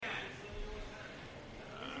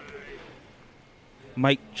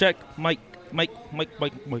Mike, check. Mike. Where's Mike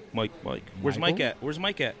Michael? at? Where's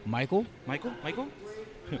Mike at? Michael? Michael?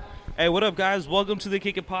 Hey, what up, guys? Welcome to the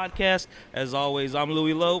Kick It Podcast. As always, I'm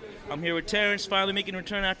Louis Lope. I'm here with Terrence, finally making a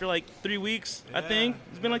return after like 3 weeks, I think.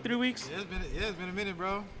 It's been like 3 weeks? Yeah, it's been a minute,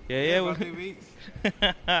 bro. Yeah. About 3 weeks.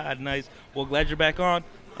 Nice. Well, glad you're back on.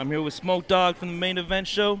 I'm here with Smoke Dog from the Main Event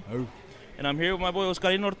Show. Oh. And I'm here with my boy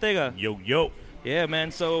Oscarin Ortega. Yo. Yeah, man.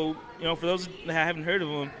 So, for those that haven't heard of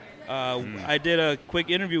him, I did a quick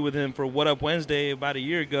interview with him for What Up Wednesday about a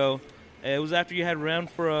year ago. It was after you had ran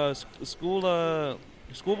for a school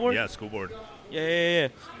board? Yeah, school board. Yeah.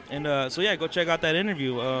 And go check out that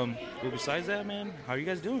interview. But besides that, man, how are you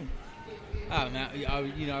guys doing? Oh, man,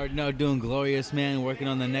 already know, doing glorious, man. Working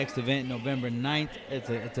on the next event, November 9th.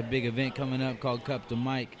 It's a big event coming up called Cup to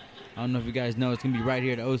Mike. I don't know if you guys know. It's going to be right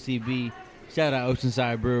here at OCB. Shout out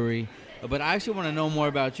Oceanside Brewery. But I actually want to know more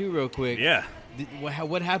about you real quick. Yeah.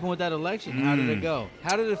 What happened with that election? How did it go?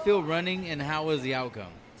 How did it feel running, and how was the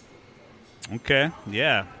outcome? Okay.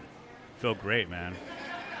 Yeah. Felt great, man.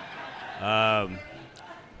 I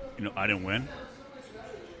didn't win,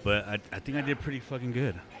 but I think I did pretty fucking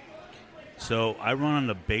good. So I run on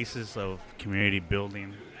the basis of community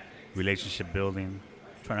building, relationship building,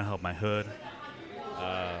 trying to help my hood.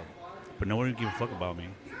 But no one would give a fuck about me.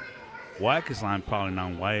 Why? Because I'm probably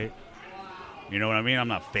non-white. You know what I mean? I'm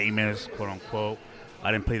not famous, quote unquote.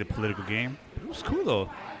 I didn't play the political game. But it was cool though.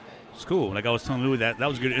 It's cool. Like I was telling Louis, that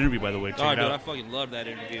was a good interview, by the way. Check it Dude, out. I fucking love that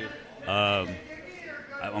interview. I'm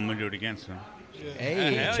gonna do it again soon.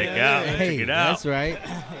 Hey, Check it out. That's right.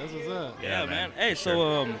 That's what's up. Yeah, man. Hey,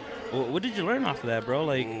 Sure. so what did you learn off of that, bro?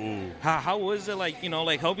 Like, Ooh. how was it, like,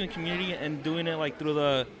 helping the community and doing it, like, through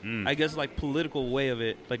the, I guess, like, political way of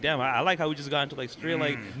it? Like, damn, I like how we just got into, like, straight,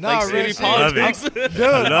 like city politics. Dude,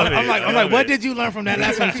 love it. I'm I like, love what it. did you learn from that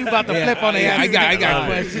last one? You about to flip on the ass. I got Love it.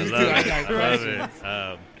 questions, too. Love I it. got Love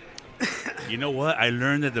questions. it. You know what? I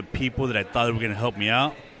learned that the people that I thought were going to help me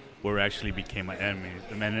out became my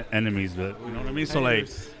enemies. But you know what I mean? So, like,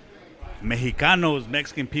 Mexicanos,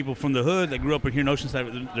 Mexican people from the hood that grew up in here in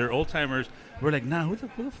Oceanside, they're old-timers. We're like, nah, who the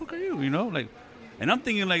fuck are you? You know? Like, and I'm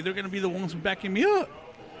thinking, like, they're going to be the ones backing me up.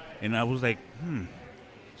 And I was like,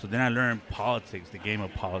 So then I learned politics, the game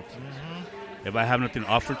of politics. If I have nothing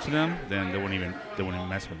offered to them, then they won't even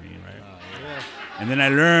mess with me, right? And then I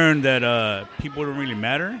learned that people don't really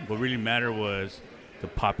matter. What really mattered was the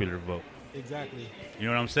popular vote. Exactly. You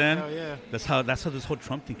know what I'm saying? Hell yeah. That's how this whole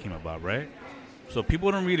Trump thing came about, right? So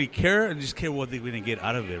people don't really care and just care what they're going to get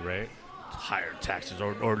out of it, right? Higher taxes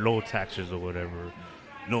or low taxes or whatever.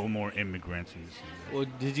 No more immigrants. Well,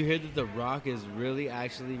 did you hear that The Rock is really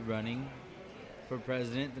actually running for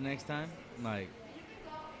president the next time? Like,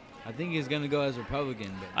 I think he's going to go as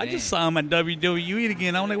Republican. But I just saw him at WWE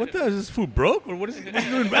again. I'm like, what the hell? Is this food broke? Or what is he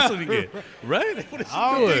doing wrestling again? Right? What is he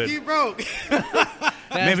I don't doing? think he broke.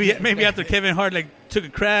 Maybe after Kevin Hart took a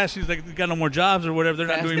crash, he's like, got no more jobs or whatever. They're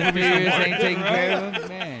not doing movies anymore. ain't taking care of him,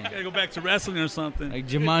 man. Gotta go back to wrestling or something. Like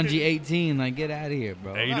Jumanji 18, like get out of here,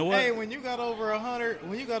 bro. Hey, you know what? Hey, when you got over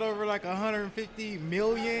 150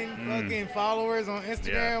 million fucking followers on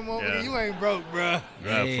Instagram, Yeah. you ain't broke, bro.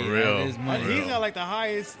 Yeah, Hey, for that real. is money. He's got like the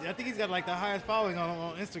highest. I think he's got like the highest following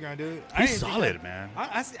on Instagram, dude. He's solid, man.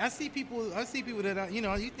 I see people that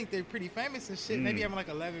you think they're pretty famous and shit. Maybe having like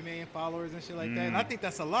 11 million followers and shit like that. And I think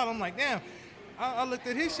that's a lot. I'm like, damn. I looked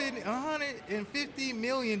at his shit, 150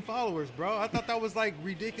 million followers, bro. I thought that was like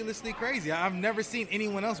ridiculously crazy. I've never seen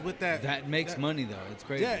anyone else with that. That makes money, though. It's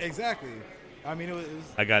crazy. Yeah, exactly. I mean, it was.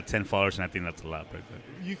 I got 10 followers, and I think that's a lot right there.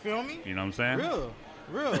 You feel me? You know what I'm saying?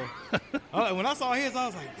 Real. When I saw his, I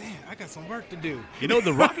was like, damn, I got some work to do. You know,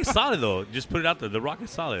 The Rock is solid, though. Just put it out there. The Rock is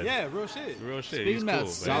solid. Yeah, real shit. Real shit. Speaking He's about cool.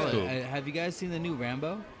 solid, He's cool. have you guys seen the new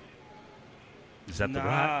Rambo? Is that The Nah.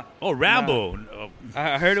 Rock? Oh, Rambo. Oh,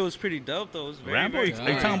 I heard it was pretty dope, though. It was very, Rambo? very Are cool.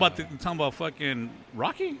 you talking about fucking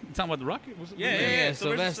Rocky? You talking about the Rocky? Yeah,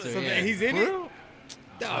 Sylvester. Yeah. He's in For it? real?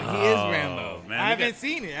 He is Rambo. Man, I haven't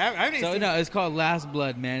seen it. I haven't So seen no, it's called Last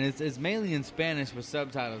Blood, man. It's mainly in Spanish with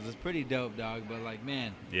subtitles. It's pretty dope, dog. But like,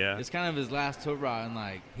 man, Yeah. it's kind of his last hurrah, and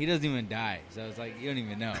like, he doesn't even die. So it's like you don't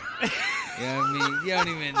even know. You know what I mean? You don't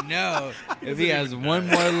even know if he has one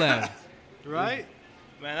more left. Right?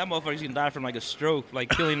 Man, that motherfucker's gonna die from, like, a stroke, like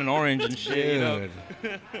killing an orange and shit, you know?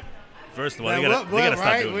 Dude. First of all, Like, they gotta stop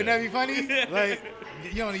right? doing Wouldn't that be funny? Like,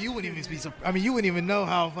 you wouldn't even be. You wouldn't even know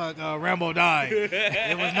how Rambo died.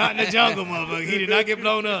 It was not in the jungle, motherfucker. He did not get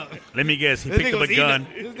blown up. Let me guess. He This picked nigga up a gun.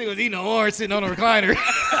 This nigga was eating an orange sitting on a recliner.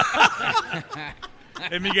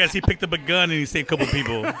 Let me guess. He picked up a gun and he saved a couple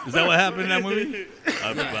people. Is that what happened in that movie?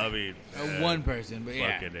 I mean, One person, but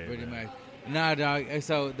yeah, Fucking A, pretty man. much. Nah, dog.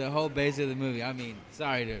 So the whole base of the movie. I mean,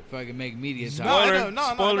 sorry to fucking make media talk. Spoilers.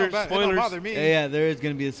 It don't bother me. Yeah, there is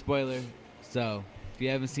gonna be a spoiler. So if you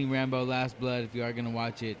haven't seen Rambo: Last Blood, if you are gonna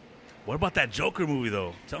watch it, What about that Joker movie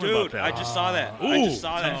though? Tell me Dude, about that. I just saw that. Ooh. I just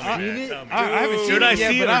saw that. Tell me, Seen man, it? tell me. I haven't seen Should I it yet,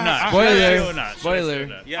 see it but or not? Spoiler. Should I see it or not?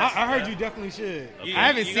 Spoiler. Yes. I heard you definitely should. You- I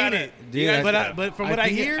haven't you seen gotta- it, Dude, you gotta- but from what I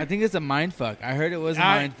hear, I think it's a mind fuck. I heard it was a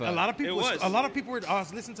mind fuck. a lot of people, It was. a lot of people were. I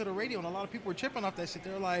was listening to the radio, and a lot of people were tripping off that shit.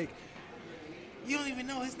 They're like, "You don't even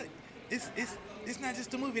know it's not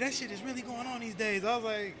just a movie. That shit is really going on these days." I was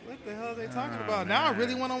like, "What the hell are they talking about?" Now I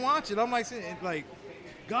really want to watch it. I'm like,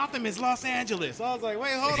 Gotham is Los Angeles. I was like,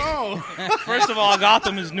 "Wait, hold on." First of all,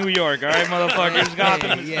 Gotham is New York. All right, motherfuckers.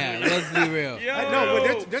 Gotham is Yeah, let's be real. No,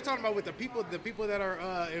 but they're talking about with the people that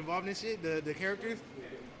are involved in shit, the characters.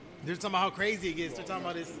 They're talking about how crazy it gets. They're talking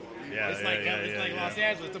about it's like Los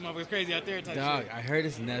Angeles. Talking about it's crazy out there. Type Dog, shit. I heard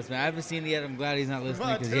it's nuts, man. I haven't seen it yet. I'm glad he's not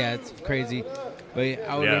listening because it's crazy. But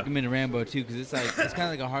I would Yeah. recommend Rambo too because it's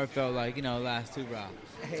kind of like a heartfelt, like last hoorah.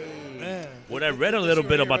 Hey. Man. What I read a little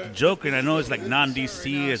bit about the Joker, and I know it's like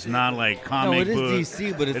non-DC, it's not like comic No, it is book.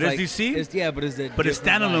 DC, but it's It is like DC? but it's a But it's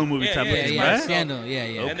different, standalone like, movie Yeah, type yeah, of Yeah, thing, yeah, right? scandal. Yeah.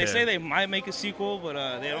 Okay. And they say they might make a sequel, but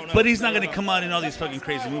they don't know. But he's not going to come out in all these fucking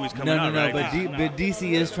crazy movies coming No, out, right? but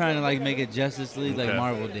DC is trying to like make a Justice League like Okay.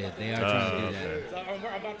 Marvel did. They are trying to do that. okay. So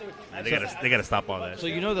I'm about to. They gotta stop all that. So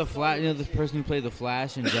the Flash, the person who played the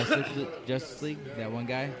Flash in Justice League, that one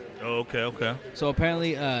guy. Oh, okay. So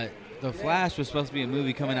apparently, the Flash was supposed to be a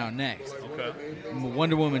movie coming out next. Okay.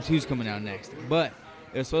 Wonder Woman 2 is coming out next, but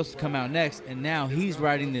it was supposed to come out next, and now he's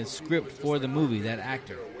writing the script for the movie. That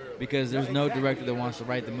actor, because there's no director that wants to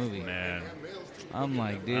write the movie. Man, I'm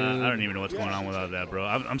like, dude. I don't even know what's going on without that, bro.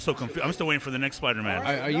 I'm so confused. I'm still waiting for the next Spider-Man.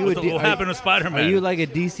 Are you What happened to Spider-Man? Are you like a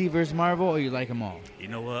DC versus Marvel, or you like them all? You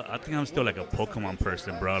know what? I think I'm still like a Pokemon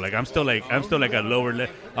person, bro. Like I'm still like a lower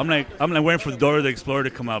level. I'm like waiting for Dora the Explorer to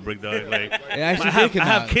come out, Brick Dog. Like It actually I did come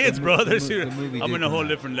have out. kids, The bro. mo- They're the serious. movie I'm did in a come whole out.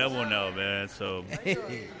 different level now, man. So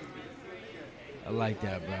I like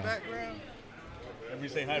that, bro. Background. let me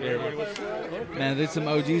say hi to everybody. Man, there's some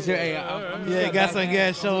OGs here. Hey, I'm Yeah, got some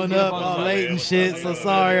guys showing up all late and shit. So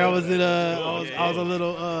sorry, I was a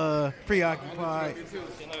little preoccupied.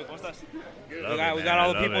 We got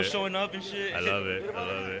all the people showing up and shit. I love it.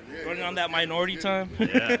 Running on that minority time.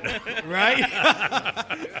 Yeah. Right?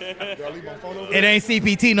 It ain't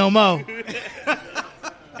CPT no more.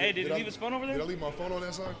 Hey, did he leave his phone over Did I there? leave my phone on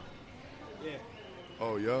that side? Yeah.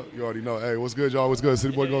 Oh, yeah. You already know. Hey, what's good, y'all? What's good?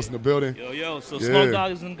 City Boy Ghost in the building. Yo. So Yeah. Smoke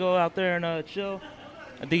Dog is gonna go out there and chill.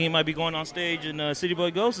 I think he might be going on stage, and City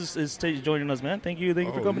Boy Ghost is joining us, man. Thank you for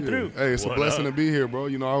Oh, coming yeah. through. Hey, it's a What blessing up? to be here, bro.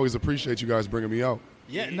 You know, I always appreciate you guys bringing me out.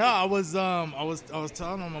 Yeah, no, I was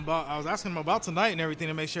telling him about, I was asking him about tonight and everything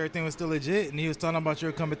to make sure everything was still legit, and he was talking about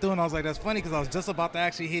you coming through, and I was like, that's funny because I was just about to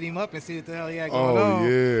actually hit him up and see what the hell he had going on. Oh,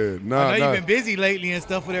 yeah. Nah, I know you've been busy lately and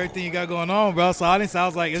stuff with everything you got going on, bro. So I was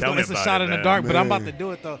like, Tell me it's a about shot it, in the man. dark, but I'm about Man. to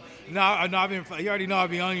do it though. No, I've been. You already know I'll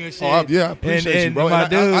be on you and shit. Oh, I appreciate you, bro. my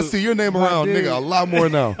And I dude, see your name my around, dude. nigga, a lot more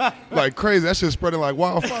now. Like crazy. That shit's spreading like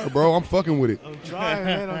wildfire, bro. I'm fucking with it. I'm trying,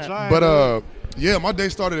 man. I'm trying. But, yeah, my day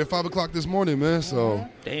started at 5 o'clock this morning, man. So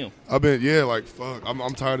Damn. I've been, like, fuck. I'm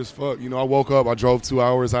tired as fuck. You know, I woke up, I drove 2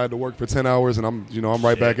 hours, I had to work for 10 hours, and I'm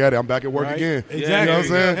right back at it. I'm back at work Right? again. Exactly. You know what I'm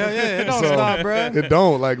saying? Hell yeah, it don't So, stop, bro. It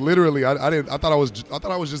don't. Like literally, I thought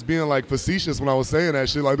I was just being like facetious when I was saying that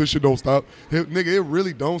shit. Like this shit don't stop. Nigga, it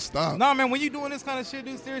really don't stop. Nah, man, when you doing this kind of shit,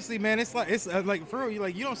 dude, seriously, man, it's like for real,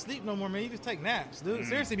 you don't sleep no more, man. You just take naps, dude.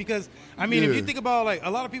 Seriously, because I mean, if Yeah. you think about like a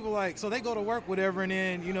lot of people so they go to work, whatever, and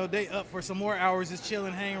then they up for some more hours, just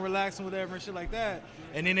chilling, hanging, relaxing, whatever, and shit like that,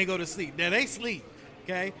 and then they go to sleep. Now they sleep.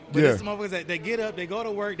 Okay, but Yeah. there's some motherfuckers that they get up, they go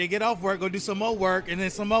to work, they get off work, go do some more work, and then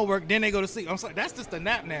some more work, then they go to sleep. I'm sorry, that's just a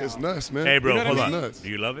nap now. It's nuts, man. Hey, bro, You know hold what I on. mean? Nuts. Do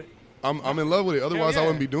you love it? I'm in love with it. Otherwise, yeah. I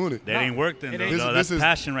wouldn't be doing it. That ain't work then, It though. ain't. No, This that's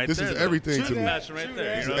passion right this there. is though. everything True to me. that. Passion right True there.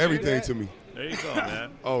 that. This You is know? everything to me. There you go, man.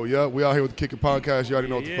 Oh yeah, we out here with the Kicking Podcast. You already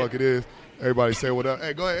know what the Yeah. fuck it is. Everybody say what up.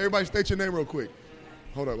 Hey, go ahead. Everybody state your name real quick.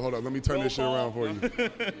 Hold up. Let me turn this shit around for you.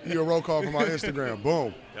 You a roll call from my Instagram.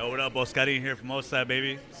 Boom. Yo, what up, Oscarin here from Oside,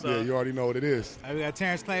 baby? Yeah, you already know what it is. We got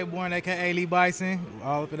Terrence Claiborne, aka Lee Bison,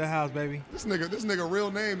 all up in the house, baby. This nigga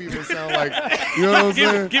real name even sound like, you know what I'm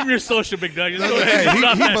saying? Give him your social, big dog. Just go Hey, ahead and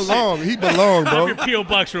drop that shit. he belong, Drop bro. your P.O.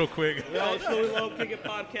 box real quick. Yo, Chili Low Kick It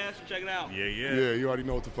Podcast. Check it out. Yeah. Yeah, you already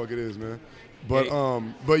know what the fuck it is, man. But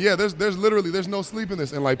yeah, there's no sleep in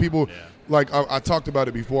this, and like people, like I talked about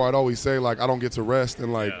it before. I'd always say like I don't get to rest,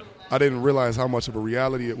 and like I didn't realize how much of a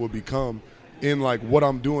reality it would become in like what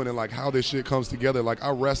I'm doing and like how this shit comes together. Like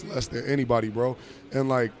I rest less than anybody, bro, and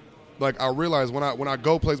like I realize when I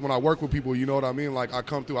go places, when I work with people, you know what I mean. Like I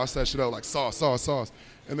come through, I set shit up like sauce,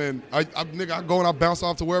 and then I go and I bounce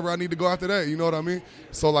off to wherever I need to go after that. You know what I mean?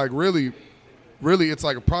 So like really, it's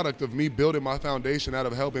like a product of me building my foundation out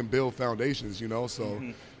of helping build foundations. You know, so.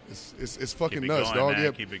 It's fucking nuts, going, dog. Man.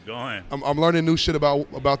 Yeah, keep it going. I'm learning new shit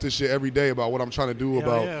about this shit every day, about what I'm trying to do,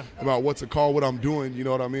 about what to call what I'm doing. You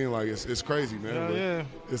know what I mean? Like it's crazy, man.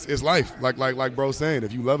 It's life. Like bro saying,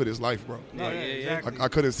 if you love it, it's life, bro. Exactly. I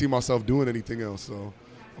couldn't see myself doing anything else, so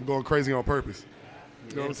I'm going crazy on purpose.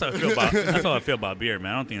 That's how I feel about beer,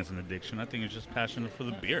 man. I don't think it's an addiction. I think it's just passion for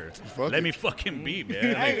the beer. Let me fucking be,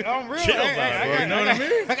 man. Hey, I'm real. Chill about it, bro. You know what I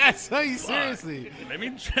mean? I got to tell you seriously. Let me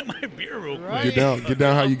drink my beer real quick. Right. Get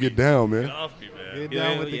down how you get down, man. Get off me, man. Get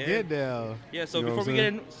down with the get down. Yeah. So You know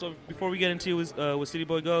before we get into what City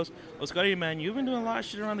Boy Goes, Oscarin, man, you've been doing a lot of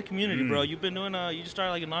shit around the community, bro. You've been doing you just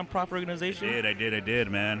started like a non-profit organization. I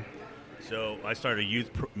did, man. So I started a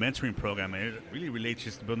youth mentoring program, and it really relates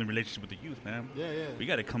just to building relationships with the youth, man. Yeah. We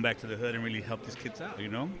got to come back to the hood and really help these kids out, you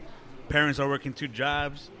know? Parents are working 2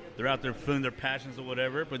 jobs. They're out there filling their passions or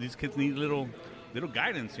whatever, but these kids need little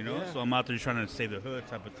guidance, you know? Yeah. So I'm out there trying to save the hood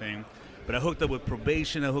type of thing. But I hooked up with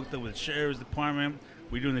probation. I hooked up with sheriff's department.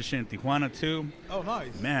 We're doing this shit in Tijuana, too. Oh,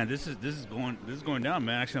 nice. Man, this is going down,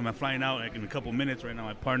 man. Actually, I'm flying out like in a couple minutes right now.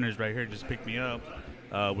 My partner's right here, just picked me up.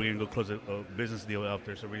 We're going to go close a business deal out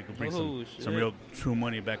there so we can bring some real true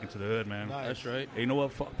money back into the hood, man. Nice. That's right. Hey, you know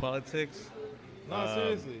what? Fuck politics. No,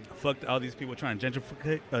 seriously. Fuck all these people trying to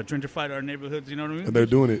gentrify our neighborhoods, you know what I mean? And they're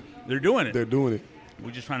doing it. They're doing it. They're doing it.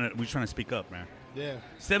 We're trying to speak up, man. Yeah.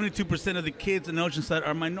 72% of the kids in Oceanside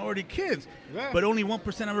are minority kids, but only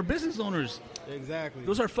 1% are business owners. Exactly.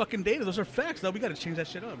 Those are fucking data. Those are facts, though. We got to change that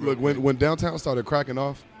shit up, bro. Look, when downtown started cracking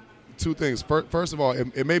off, 2 things. First of all,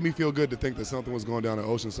 it made me feel good to think that something was going down at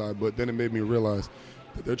Oceanside, but then it made me realize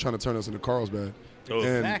that they're trying to turn us into Carlsbad. Oh.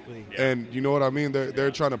 Exactly. And you know what I mean?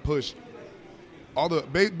 They're trying to push all the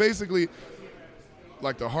basically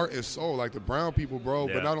like the heart and soul, like the brown people, bro.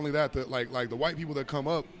 Yeah. But not only that, like the white people that come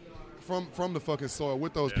up from the fucking soil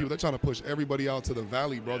with those people, they're trying to push everybody out to the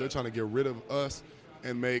valley, bro. They're trying to get rid of us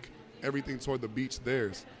and make everything toward the beach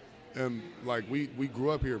theirs. And like we grew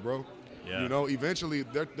up here, bro. Yeah. You know, eventually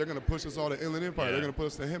they're gonna push us all to Inland Empire. Yeah. They're gonna put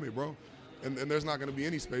us to Hemet, bro. And there's not gonna be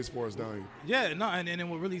any space for us down here. Yeah, no, and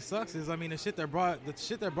what really sucks is, I mean, the shit that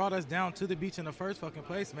brought us down to the beach in the first fucking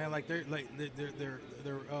place, man. Like they're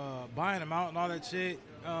buying them out and all that shit.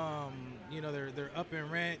 You know, they're up in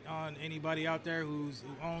rent on anybody out there who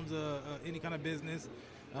owns any kind of business.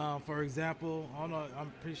 For example, I don't know.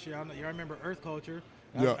 I'm pretty sure you remember Earth Culture.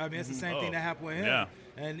 Yeah. I mean, it's the same thing that happened with him. Yeah.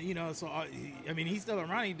 And, you know, so, I mean, he's still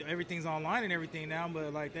around. Everything's online and everything now,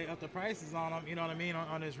 but, like, they up the prices on him, you know what I mean,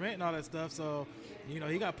 on his rent and all that stuff. So, you know,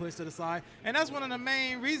 he got pushed to the side. And that's one of the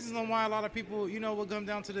main reasons on why a lot of people, you know, will come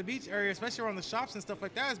down to the beach area, especially around the shops and stuff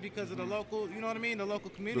like that, is because of the local, you know what I mean, the local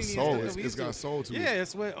community. The soul, and stuff it's got soul to it. Yeah,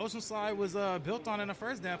 it's what Oceanside was built on in the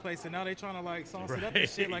first damn place, and now they trying to, like, sauce it up and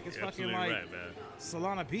shit like it's fucking, like,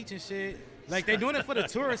 Solana Beach and shit. Like, they doing it for the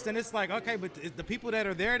tourists, and it's like, okay, but the people that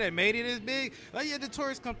are there that made it as big, like, yeah, the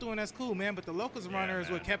tourists come through, and that's cool, man, but the locals around there is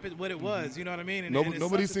what kept it what it was, you know what I mean? And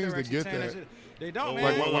Nobody seems to get that. They don't,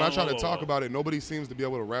 man. Like, when I try to talk about it, nobody seems to be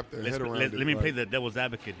able to wrap their head around it. Let me play the devil's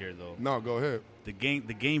advocate here, though. No, go ahead. The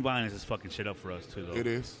game violence is fucking shit up for us, too, though. It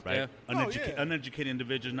is. Right? Yeah. Uneducated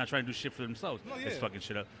individuals not trying to do shit for themselves. It's fucking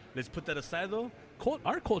shit up. Let's put that aside, though.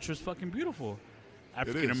 Our culture is fucking beautiful.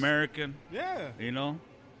 African-American. Yeah. You know?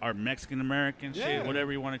 Our Mexican-American shit,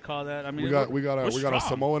 whatever you want to call that. I mean, we got a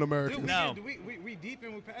Samoan American. Dude, No. we deep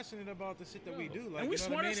and we're passionate about the shit that we do. Like, and we you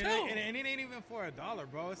know what I smart as mean? hell. And it ain't even for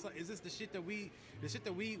 $1, bro. It's like, is this the shit that we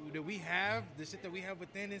have, the shit that we have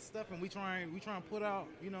within and stuff, and we try and put out,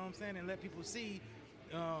 you know what I'm saying, and let people see,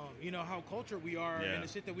 you know, how cultured we are and the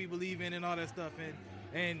shit that we believe in and all that stuff.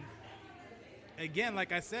 And again,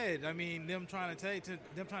 like I said, I mean, them trying to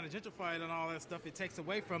gentrify it and all that stuff, it takes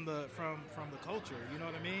away from the culture. You know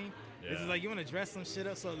what I mean? Yeah. It's like you want to dress some shit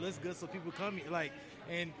up so it looks good so people come here. Like,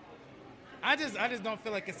 and I just don't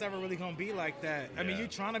feel like it's ever really gonna be like that. I mean, you're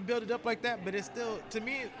trying to build it up like that, but it's still, to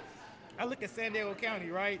me, I look at San Diego County,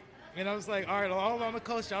 right? And I was like, all right, all on the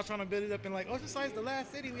coast, y'all trying to build it up, and like, Oceanside's the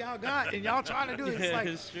last city we all got, and y'all trying to do it. It's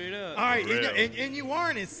like, straight up. all right, and you are,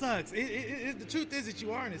 and it sucks. The truth is that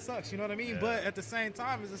you are, and it sucks. You know what I mean? But at the same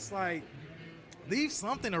time, it's just like, leave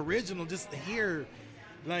something original just to hear.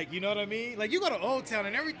 Like, you know what I mean? Like, you go to Old Town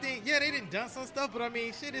and everything. Yeah, they didn't done some stuff, but I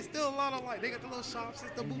mean, shit, it's still a lot of, like, they got the little shops,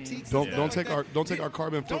 the boutiques. Don't take our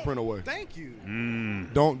carbon footprint away. Thank you.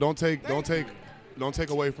 Don't take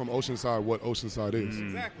away from Oceanside what Oceanside is.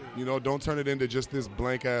 Exactly. You know, don't turn it into just this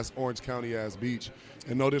blank ass Orange County ass beach.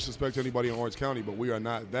 And no disrespect to anybody in Orange County, but we are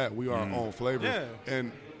not that. We are our own flavor. Yeah.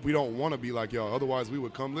 And we don't want to be like y'all. Otherwise, we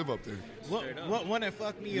would come live up there. One that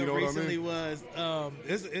fucked me You up know what I recently mean? was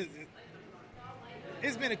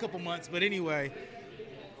it's been a couple months, but anyway.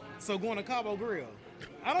 So going to Cabo Grill.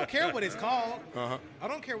 I don't care what it's called. Uh-huh. I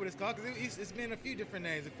don't care what it's called because it's been a few different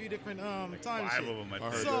names, a few different times. 5 of them, I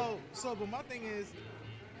heard. But my thing is,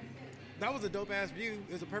 that was a dope ass view.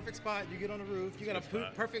 It was a perfect spot. You get on the roof. You got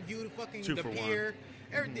a perfect view of fucking 2 the for pier.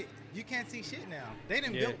 Everything. You can't see shit now. They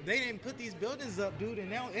didn't put these buildings up, dude, and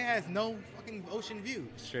now it has no fucking ocean view.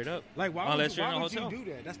 Straight up. Like why Unless would you're in a you hotel. do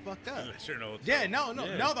that? That's fucked up. Unless you're in a hotel. Yeah, no.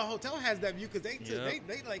 Yeah. Now the hotel has that view because they Yep.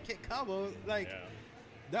 they like kicked Cabo like. Yeah.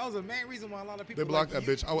 That was the main reason why a lot of people They blocked like, that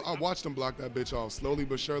bitch. I watched them block that bitch off slowly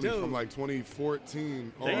but surely Dude. from like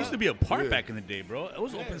 2014. There on. used to be a park Yeah. back in the day, bro. It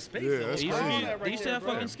was open space. Yeah, though. that's They used to, crazy. be, That right they used to there, have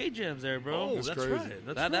bro. fucking skate jams there, bro. Oh, That's that's crazy. right.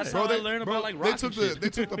 That's That's right. how I learned about like they rock took and shit. they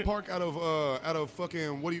took the park out of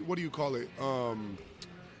fucking what do you call it?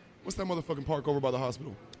 What's that motherfucking park over by the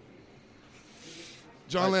hospital?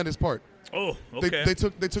 John Landis Park. Oh, okay. They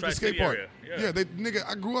took the Tri-City skate park. area. Yeah, nigga,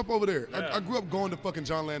 I grew up over there. Yeah. I grew up going to fucking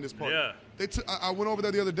John Landis Park. Yeah. I went over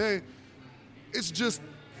there the other day. It's just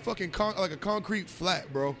fucking like a concrete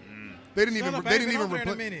flat, bro. They didn't Son even of, I they ain't didn't been even over there in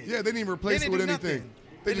a replace. minute. Yeah, they didn't even replace They it didn't with do anything. nothing.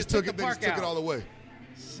 They They just just took took it. the They just park took it out. all away.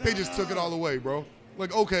 They just took it all away, bro.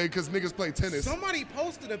 Like okay, because niggas play tennis. Somebody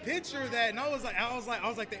posted a picture of that, and I was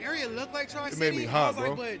like, the area looked like Tri-City. made me hot, I was bro.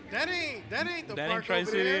 like, but that ain't the That ain't park over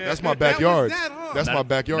Tri-City, there. yeah. That's my That was backyard. that, huh? That's my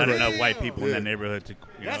backyard. Not right enough there. white people in Yeah. that neighborhood to.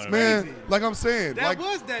 That's Man, crazy. like I'm saying, That like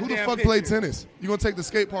was that who the damn fuck played picture. tennis? You gonna take the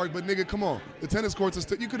skate park, but nigga, come on, the tennis courts are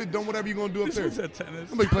still. You could have done whatever you gonna do up there. tennis.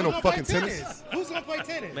 Nobody play no Who's gonna fucking play tennis. Who's gonna play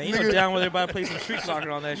tennis? Man, you Nigga. know down where everybody play some street soccer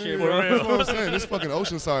on that shit, For bro. That's real. what I'm saying. This fucking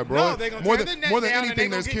Oceanside, bro. No, they gonna more tear than the net more than down and they anything,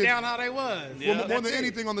 gonna there's get kids. down how they was. Well, more That's than it.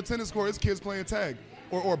 anything on the tennis court, it's kids playing tag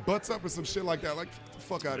or butts up or some shit like that. Like, get the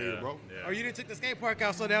fuck out of here, bro. Yeah. Or you didn't took the skate park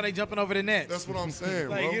out, so now they jumping over the nets. That's what I'm saying,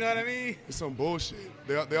 like, bro. you know what I mean? It's some bullshit.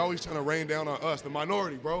 They always trying to rain down on us, the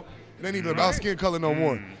minority, bro. It ain't even about skin color no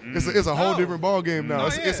more. It's a whole No. different ball game now. No,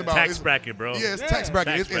 It's yeah. about Tax bracket, bro. Yeah, it's Yeah. tax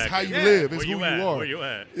bracket. Tax It's how you bracket. live. It's Where who you at? you are. Where you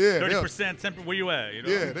at? Yeah, 30%, 10%. Where you at? You know?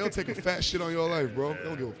 Yeah, they'll take a fat shit on your life, bro. They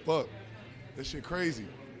don't give a fuck. That shit crazy.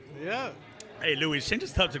 Yeah. Hey, Louis, change the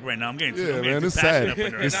subject right now. I'm getting Yeah, I'm getting man, too it's passionate sad. up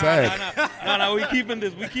in here. It's sad. No, we keeping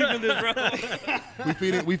this. We keeping this, bro.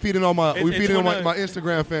 We feeding on my It's one my, of- my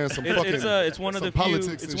Instagram fans some fucking It's one of some the few.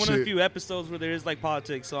 politics It's and one of the shit. few episodes where there is like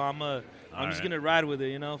politics. So I'm just right. gonna ride with it.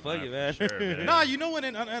 You know, fuck All it, right, man. for sure, man. Nah, you know what?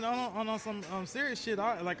 And on some serious shit,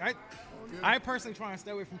 I personally try and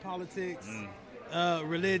stay away from politics,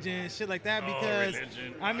 religion, shit like that because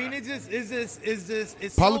religion. I mean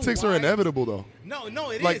it's Politics so are wide. inevitable though.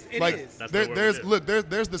 No, it is. Like It is. That's there, not what there's we did. look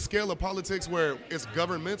there's the scale of politics where it's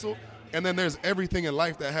governmental, and then there's everything in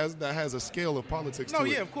life that has a scale of politics. No, to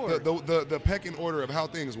yeah, it. of course. The pecking order of how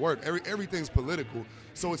things work. Everything's political,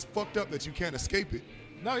 so it's fucked up that you can't escape it.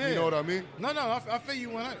 No, yeah. You know what I mean? No, I feel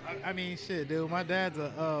you. I mean, shit, dude. My dad's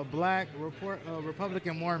a black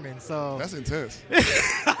Republican Mormon, so That's intense.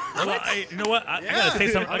 Well, you know what? I gotta say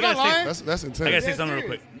something. I'm not lying. That's I gotta intense. say Yeah, something real serious.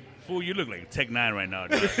 quick. Fool, you look like Tech 9 right now,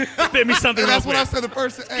 dog. Spit me something And real that's what I quick. said the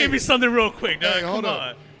first. Hey, Give me something real quick, dog. Hey, hold Come up.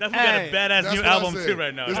 on. That's Hey, we got a badass that's new what I album said. too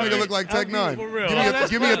right now. This dog. nigga look like Tech I 9. for real. Give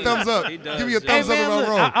Yeah, me a that's thumbs up. He does, Give me a yeah. thumbs Hey, up man, if I'm look,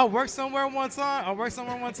 wrong. I worked somewhere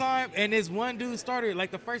one time, and this one dude started,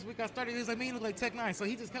 like the first week I started, he was like, man, you look like Tech 9. So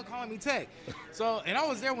he just kept calling me Tech. So, and I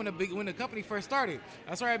was there when the company first started.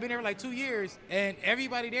 I swear I've been there for like 2 years, and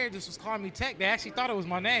everybody there just was calling me Tech. They actually thought it was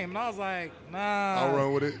my name, and I was like, nah. I'll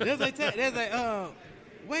run with it. There's like, Tech. There's like,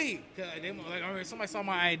 wait. Somebody saw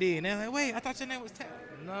my ID, and they're like, wait, I thought your name was Tech.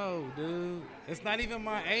 No, dude. It's not even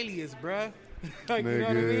my alias, bruh. Like, you know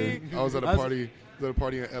what I Nigga, mean? I was at a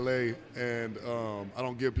party in LA, and I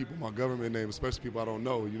don't give people my government name, especially people I don't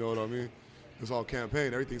know. You know what I mean? It's all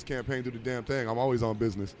campaign. Everything's campaign. Do the damn thing. I'm always on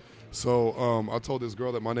business. So I told this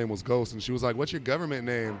girl that my name was Ghost, and she was like, "What's your government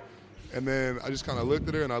name?" And then I just kind of looked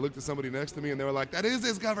at her, and I looked at somebody next to me, and they were like, "That is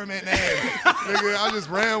his government name." Nigga, I just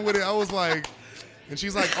ran with it. I was like, and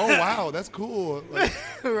she's like, "Oh wow, that's cool." Like,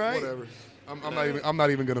 Right? whatever. I'm not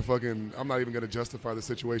even gonna justify the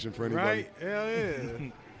situation for anybody. Right? Hell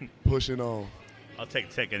yeah. Pushing on. I'll take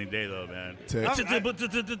Tech any day though, man. Tech.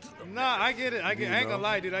 Nah, I get it. I ain't know? gonna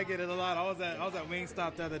lie, dude. I get it a lot. I was at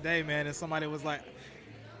Wingstop the other day, man, and somebody was like,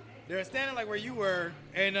 they were standing like where you were,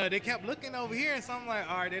 and they kept looking over here, and so I'm like,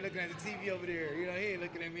 all right, they're looking at the TV over there. You know, he ain't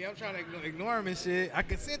looking at me. I'm trying to ignore him and shit. I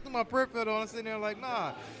can see it through my peripheral, though. I'm sitting there like,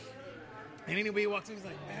 nah. And anybody walks in, he's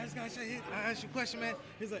like, man, this guy I asked you a question, man.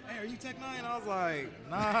 He's like, hey, are you Tech 9? I was like,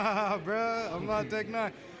 nah, bruh, I'm not Tech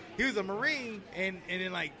 9. He was a Marine, and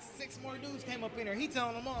then like 6 more dudes came up in there. He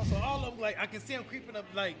telling them all, so all of them, like, I can see them creeping up,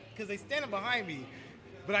 like, because they standing behind me.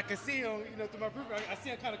 But I can see him, through my roof. I see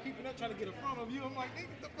him kind of creeping up, trying to get in front of you. I'm like, nigga,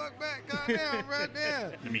 get the fuck back, goddamn, bro,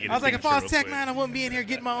 damn. I was like, if I was Tech 9, I wouldn't be in here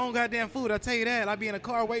getting my own goddamn food. I'll tell you that. I'd be in a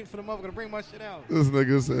car waiting for the motherfucker to bring my shit out. This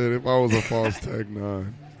nigga said, if I was a false Tech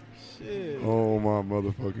 9. Shit. Oh, my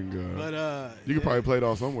motherfucking God. But, you could probably play it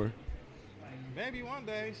off somewhere. Maybe one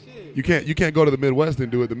day, shit. You can't go to the Midwest and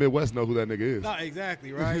do it. The Midwest know who that nigga is. No,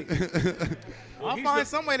 exactly, right? I'll find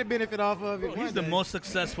some way to benefit off of it. Bro, he's the most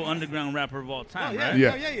successful underground rapper of all time, right?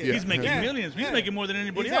 Yeah. He's making millions. He's making more than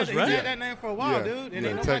anybody else, right? He's had that name for a while, dude. And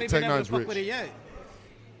ain't nobody been able to fuck with it yet.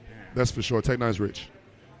 That's for sure. Tech 9's rich.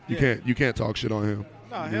 You can't talk shit on him.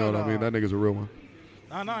 No, you know what I mean? That nigga's a real one.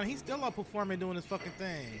 No, he's still up performing, doing his fucking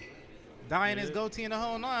thing. Dyeing his goatee in the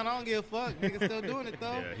whole nine. I don't give a fuck. Nigga still doing it,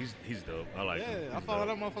 though. Yeah, he's dope. I like him. Yeah, I follow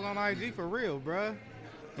that motherfucker on IG for real, bruh.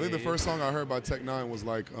 I think the first song I heard by Tech 9 was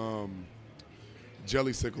like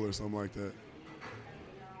Jelly Sickle or something like that.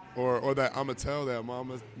 Or that I'ma tell that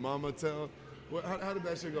mama tell. How did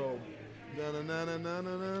that shit go?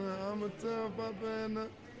 I'ma tell Papa.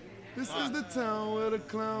 This is the town where the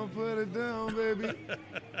clown put it down, baby.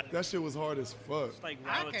 That shit was hard as fuck. It's like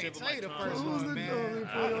I can't tell you the first one, man.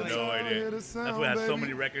 I have no idea. That fool has so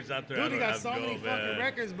many records out there. Dude, he got so many fucking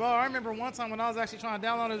records, bro. I remember one time when I was actually trying to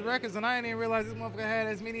download his records, and I didn't even realize this motherfucker had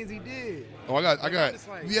as many as he did. Oh, I got.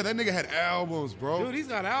 Yeah, that nigga had albums, bro. Dude, he's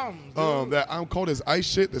got albums. Dude. That I'm Cold as Ice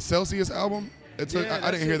shit, the Celsius album. I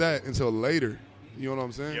didn't hear that until later. You know what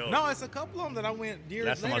I'm saying? No, it's a couple of them that I went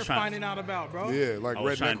years later finding out about, bro. Yeah, like I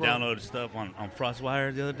was trying to download stuff on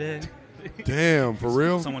Frostwire the other day. Damn, for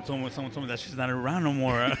real? Someone told me that shit's not around no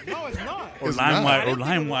more. No, it's not. Or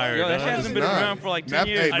LimeWire. Yo, that shit hasn't been around for like 10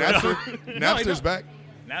 years. Hey, Napster's back.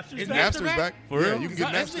 Napster's back? For real? You can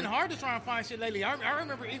get It's been hard to try and find shit lately. I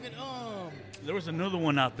remember even there was another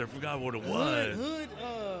one out there. Forgot what it was. Hood.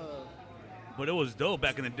 But it was dope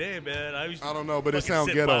back in the day, man. I don't know, but it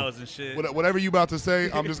sounds ghetto. Whatever you about to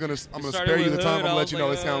say, I'm gonna spare you the time. I'm gonna let you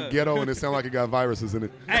know it sounds ghetto and it sounds like it got viruses in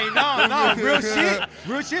it. Hey, no,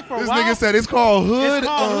 real shit for a while. This nigga said it's called Hood. It's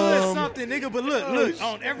called Hood something, nigga. But look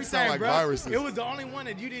on everything, like bro. Viruses. It was the only one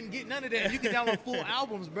that you didn't get none of that. You can download full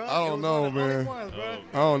albums, bro. I don't know, man. Ones, bro.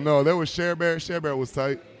 I don't know. There was Share Bear. Share Bear was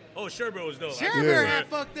tight. Oh, Share Bear was dope. Share Bear had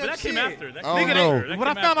fucked up But that shit. came after. I don't know. What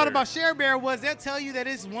I found out about Share Bear was they'll tell you that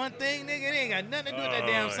it's one thing, nigga. It ain't got nothing to do with that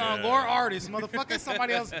damn song or artist, motherfucker.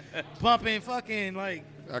 Somebody else bumping fucking like.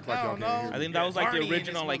 Act like I don't y'all can't know. hear I think that was like Barney the in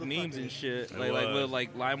original this like motherfucker. memes and shit, It like was. with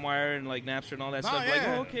like LimeWire and like Napster and all that stuff. yeah. Like,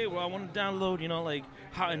 oh, okay, well I want to download, like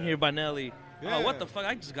Hot in Here by Nelly. Yeah. Oh, what the fuck?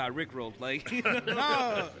 I just got rickrolled. Like,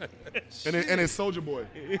 No. And it's Soulja Boy.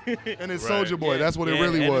 And it's Soulja Boy. That's what it Yeah,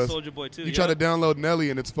 really and was. Soulja Boy too. You try to download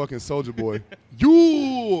Nelly and it's fucking Soulja Boy.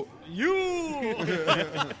 You. Yo,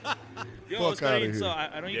 Fuck it's outta crazy. here. So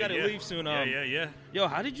I know you gotta leave soon. Yeah. Yo,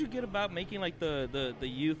 how did you get about making like the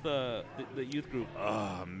youth the youth group?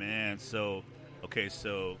 Oh man, so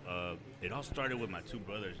it all started with my two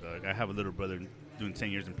brothers. I have a little brother doing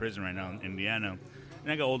 10 years in prison right now in Indiana,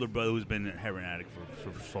 and I got an older brother who's been a heroin addict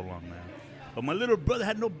for so long, man. But my little brother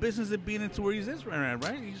had no business in being into where he's at right now,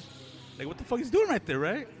 right? He's like, what the fuck he's doing right there,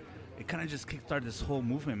 right? It kind of just kickstarted this whole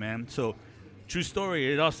movement, man. So, true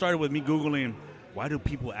story, it all started with me Googling, why do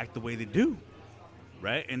people act the way they do,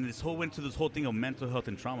 right? And went to this whole thing of mental health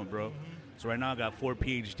and trauma, bro. So right now I got 4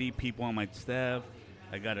 PhD people on my staff.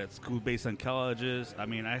 I got a school-based oncologist. I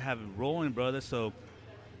mean, I have it rolling, brother. So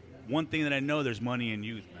one thing that I know, there's money in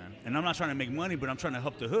youth, man. And I'm not trying to make money, but I'm trying to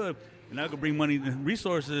help the hood. And I can bring money and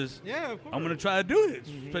resources. Yeah, of course. I'm going to try to do it,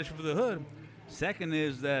 especially for the hood. Second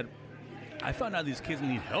is that I found out these kids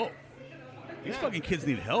need help. These fucking kids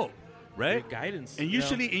need help, right? Guidance. And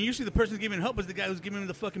usually the person giving help is the guy who's giving me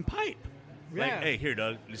the fucking pipe. Yeah. Like, hey, here,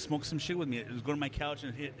 Doug, let's smoke some shit with me. Let's go to my couch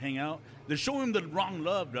and hang out. They're showing them the wrong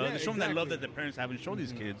love, Doug. Yeah, They're showing that love exactly. that the parents haven't shown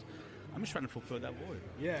these kids. I'm just trying to fulfill that void.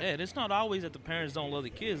 Yeah. Yeah, and it's not always that the parents don't love the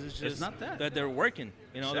kids. It's just not that. they're working.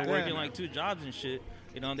 They're Exactly. working like 2 jobs and shit.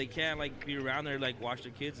 They can't like be around there like watch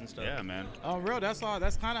their kids and stuff. Yeah, man. Oh, real. That's all.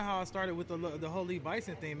 That's kind of how I started with the whole Lee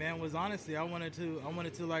Bison thing, man. Was honestly, I wanted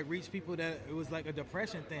to like reach people that it was like a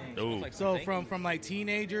depression thing. Ooh. Like So thinking. from like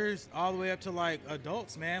teenagers all the way up to like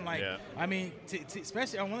adults, man. Like, Yeah. I mean,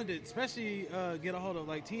 especially I wanted to get a hold of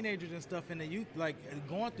like teenagers and stuff and the youth like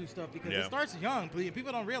going through stuff because Yeah. it starts young.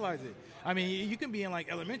 People don't realize it. I mean, you can be in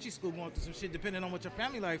like elementary school going through some shit depending on what your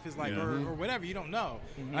family life is like Yeah. or whatever. You don't know.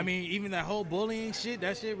 I mean, even that whole bullying shit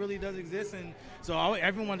That shit really does exist, and so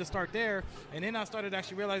everyone wanted to start there. And then I started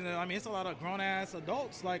actually realizing that, I mean, it's a lot of grown-ass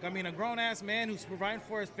adults. Like, I mean, a grown-ass man who's providing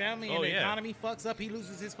for his family and the economy fucks up. He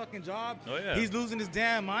loses his fucking job. He's losing his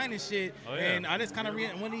damn mind and shit. And I just kind of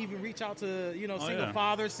wouldn't even reach out to, you know, single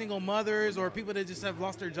fathers, single mothers, or people that just have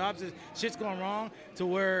lost their jobs. Shit's going wrong to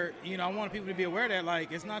where, you know, I want people to be aware that,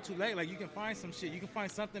 like, it's not too late. Like, you can find some shit. You can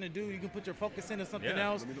find something to do. You can put your focus into something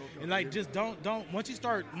else. And, like, just don't,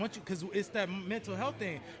 because it's that mental health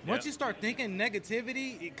thing. Once you start thinking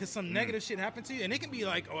negativity, because some negative shit happened to you, and it can be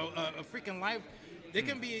like a freaking life, it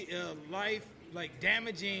can be a life, like,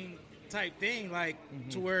 damaging type thing, like,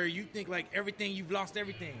 to where you think, like, everything, you've lost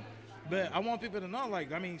everything. But I want people to know,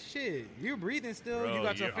 like, I mean, shit, you're breathing still. Bro, you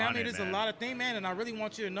got your family. There's a lot of things, man, and I really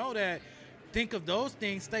want you to know that. Think of those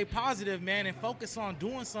things, stay positive, man, and focus on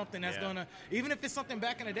doing something that's gonna, even if it's something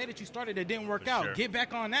back in the day that you started that didn't work out, get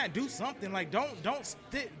back on that, do something. Like, don't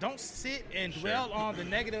sit and dwell on the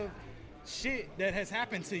negative shit that has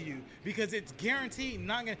happened to you, because it's guaranteed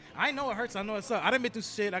not gonna. I know it hurts. I know it sucks. I done been through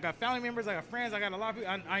shit. I got family members. I got friends. I got a lot of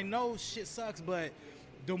people. I know shit sucks, but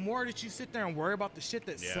the more that you sit there and worry about the shit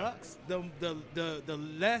that sucks, the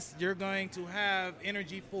less you're going to have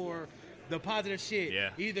energy for the positive shit,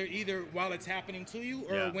 either while it's happening to you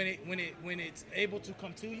or when it's able to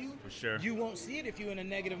come to you. For sure, you won't see it if you're in a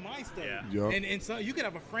negative mind state. And so you could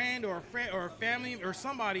have a friend or a family or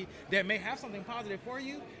somebody that may have something positive for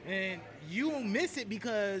you, and you will miss it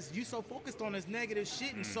because you so focused on this negative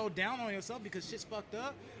shit and so down on yourself because shit's fucked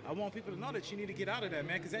up. I want people to know that you need to get out of that,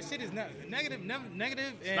 man, because that shit is not negative.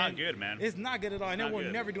 It's not good, man. It's not good at all, and it will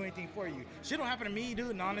never do anything for you. Shit don't happen to me,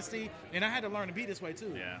 dude, in honesty, and I had to learn to be this way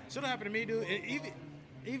too. Shit don't happen to me, dude.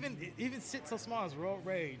 Even shit so small as road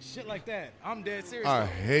rage, shit like that. I'm dead serious. I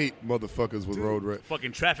hate motherfuckers with road rage.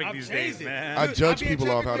 Fucking traffic these days, man. I judge people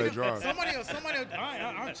off how they drive.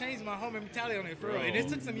 I've changed my whole mentality on it for real. And it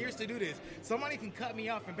took some years to do this. Somebody can cut me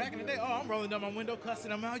off, and back in the day, I'm rolling down my window, cussing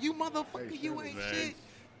them out. You motherfucker, you ain't shit.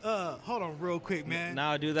 Hold on, real quick, man.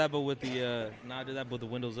 Now I do that, but with the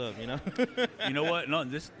windows up. You know. You know what? No,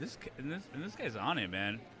 in this case, on it,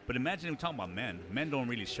 man. But imagine him talking about men. Men don't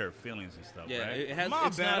really share feelings and stuff, right? It has, my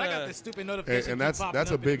bad. I got the stupid notification. And that's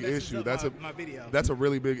a big issue. That's a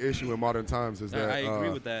really big issue in modern times. Is that I agree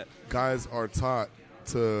with that. Guys are taught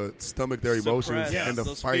to stomach their emotions and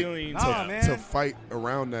to fight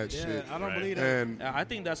around that shit. I don't believe that. And I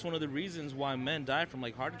think that's one of the reasons why men die from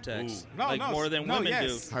like heart attacks, more than women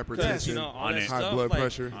do. Hypertension, you know, all that high stuff, blood like,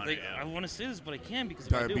 pressure. Like, I want to say this, but I can't because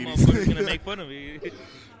if Diabetes. I do, motherfuckers gonna make fun of me.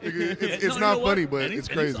 It's not funny, but it's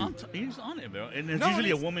crazy. He's on it, bro. And there's usually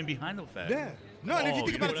a woman behind the fact. Yeah. No, and if you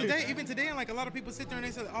think about it today, even today, and like a lot of people sit there and they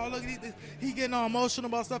say, "Oh, look, he getting all emotional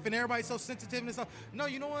about stuff, and everybody's so sensitive and stuff." No,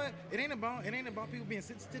 you know what? It ain't about people being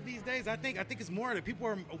sensitive these days. I think it's more that people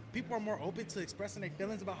are more open to expressing their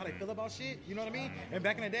feelings about how they feel about shit. You know what I mean? And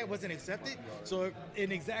back in the day, it wasn't accepted. So,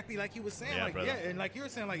 and exactly like he was saying, and like you were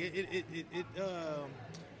saying, like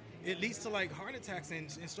it leads to like heart attacks and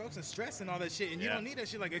strokes and stress and all that shit, and you don't need that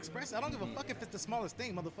shit. Like, express. I don't give a fuck if it's the smallest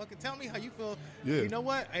thing, motherfucker. Tell me how you feel. You know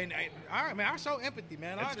what? And all right, man. I show empathy,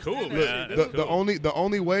 man. That's I cool, man. The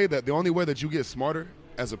only way that you get smarter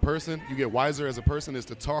as a person, you get wiser as a person, is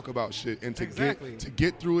to talk about shit and to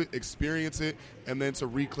get through it, experience it, and then to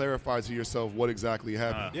re-clarify to yourself what exactly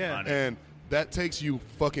happened. And that takes you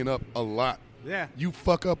fucking up a lot. You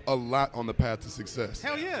fuck up a lot on the path to success.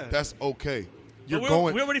 Hell yeah. That's okay. We're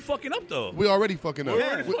already fucking up though. We already fucking up.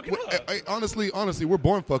 Honestly, we're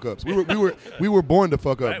born fuck ups. We were born to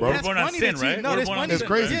fuck up, bro. We're born on sin, right? No, it's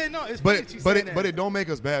crazy. Yeah, no, it's but it don't make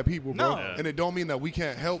us bad people, bro. No. And it don't mean that we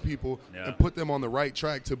can't help people and put them on the right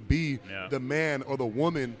track to be the man or the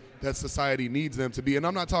woman that society needs them to be. And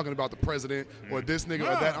I'm not talking about the president or this nigga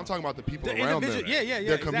or that. I'm talking about the people around them.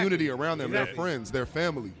 Their community around them, their friends, their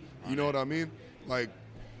family. You know what I mean? Like,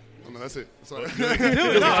 no, that's it. Sorry. Just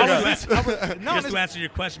to answer your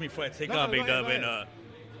question before I take off, Big Dub, and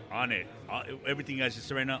on it. Everything you guys just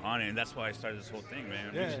said right now, on it. And that's why I started this whole thing,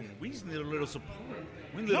 man. We just need a little support.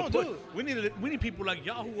 We need people like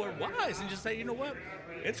y'all who are wise and just say, you know what?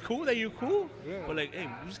 It's cool that you're cool, but like, hey,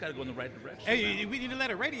 we just gotta go in the right direction. Hey, we need to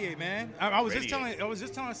let it radiate, man. I was just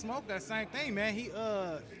telling Smoke that same thing, man. He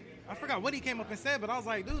I forgot what he came up and said, but I was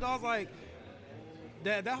like, dude,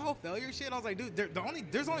 that whole failure shit, I was like, dude,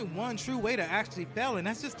 there's only one true way to actually fail, and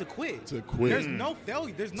that's just to quit. There's no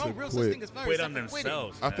failure. There's no real such thing as failure. Quit on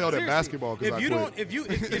themselves. I failed at basketball because I quit. If you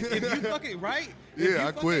fuck it right,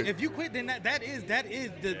 I quit. If you quit, then that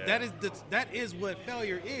is what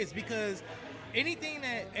failure is, because anything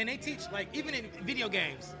and they teach, like, even in video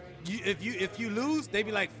games. If you lose, they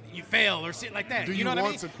be like, you fail or shit like that. Do you know what I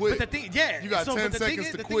mean? To quit? But the thing, you got 10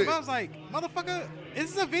 seconds to quit. I was like, motherfucker, This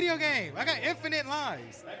is a video game. I got infinite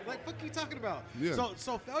lives. Like, what are you talking about? Yeah.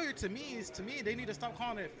 So failure to me they need to stop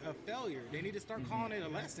calling it a failure. They need to start calling it a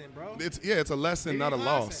lesson, bro. It's a lesson, not a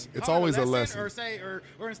loss. It's Call it always a lesson.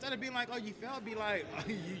 Or instead of being like, oh, you failed, be like,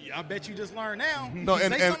 I bet you just learned now. No,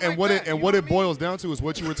 and what it boils down to is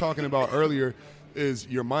what you were talking about earlier. Is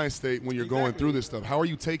your mind state when you're going through this stuff? How are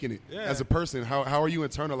you taking it as a person? How are you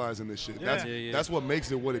internalizing this shit? That's what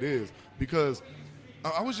makes it what it is. Because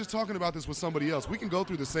I was just talking about this with somebody else. We can go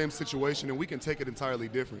through the same situation and we can take it entirely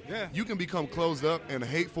different. Yeah. You can become closed up and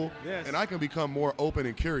hateful, and I can become more open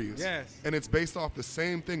and curious. Yes. And it's based off the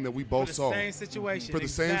same thing that we both saw. For the same situation. For the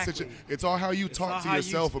same situation. It's all how you talk to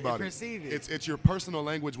yourself about it. Perceive it. It's your personal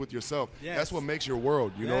language with yourself. Yes. That's what makes your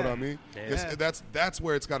world. You know what I mean? Yeah. That's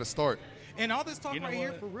where it's got to start. And all this talk right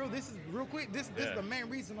here, what? for real, this is real quick. This is the main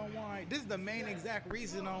reason on why. This is the main exact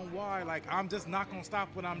reason on why. Like, I'm just not gonna stop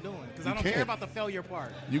what I'm doing because I don't care about the failure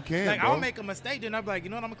part. You can. Like, bro. I'll make a mistake, then I'll be like, you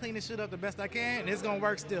know what? I'm gonna clean this shit up the best I can, and it's gonna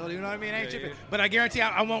work still. You know what I mean? I ain't tripping. But I guarantee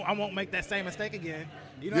I won't make that same mistake again.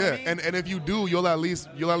 You know what I mean? and if you do, you'll at least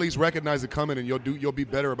recognize it coming, and you'll be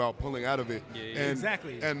better about pulling out of it,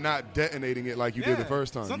 and not detonating it like you did the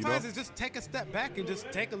first time. Sometimes it's just take a step back and just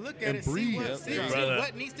take a look at And it, breathe. see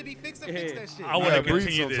what needs to be fixed, and fix that shit. I want to breathe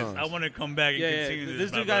continue this. sometimes. I want to come back and continue this.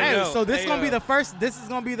 This dude my got brother. Yo, Hey, so this is gonna be hey, the first. This is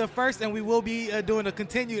gonna be the first, and we will be doing a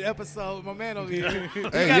continued episode. My man over here.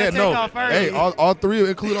 All three,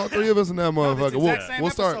 include all three of us in that motherfucker. exact same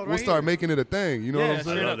We'll start episode right start here. making it a thing. You know what I'm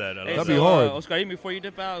saying? I love that. I love That'd that. be hard. Oscarin, before you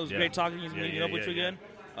dip out, it was Yeah. great talking to you, Yeah, meeting up with you again.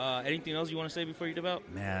 Anything else you want to say before you dip out?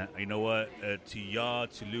 Man, you know what? To y'all,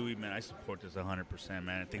 to Louis, man, I support this 100%,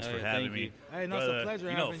 man. Thanks for having thank me. you. Hey, no, it's a pleasure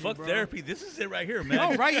You know, having you, fuck bro. therapy. This is it right here, man.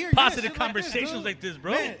 No, right here. Positive shit conversations like this, dude.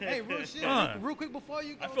 bro. Man, hey, real shit. Real quick before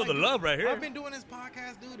you go. I feel the love right here. I've been doing this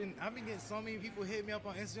podcast, dude, and I've been getting so many people hit me up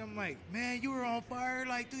on Instagram like, man, you were on fire.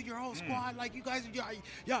 Like, dude, your whole squad, like, you guys,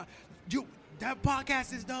 that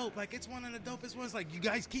podcast is dope. Like, it's one of the dopest ones. Like, you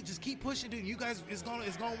guys keep pushing, dude. You guys, it's gonna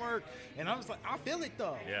work. And I was like, I feel it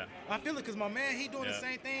though. Yeah. I feel it because my man, he doing the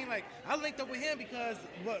same thing. Like, I linked up with him because,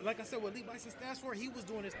 like I said, what Lee Bison stands for, he was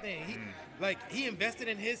doing his thing. He invested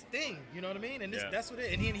in his thing. You know what I mean? And that's what it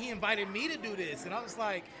is. And he invited me to do this, and I was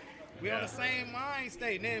like, we're on the same mind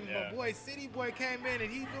state. And then my boy City Boy came in,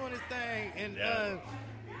 and he's doing his thing. And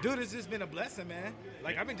dude, it's just been a blessing, man.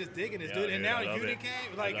 Like, I've been just digging this, dude. And now you done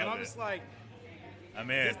came, like, and I'm just like. I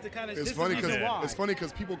mean, It's funny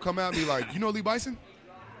because people come at me like, you know Lee Bison?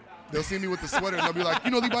 They'll see me with the sweater and they'll be like,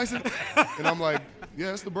 you know Lee Bison? And I'm like,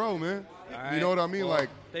 yeah, it's the bro, man. Right. You know what I mean? Well, like,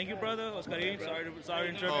 thank you, brother. Oscarin, sorry to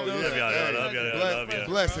interrupt you. Love y'all, love y'all.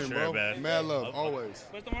 blessing, Sure, bro. man. Mad love, always.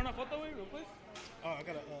 Puedes tomar una foto, güey, real quick? Oh, I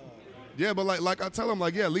gotta. Yeah, but like I tell him,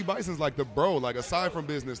 like, yeah, Lee Bison's like the bro. Like, aside from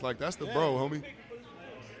business, like, that's the bro, homie.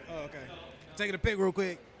 Oh, okay. Taking a pic real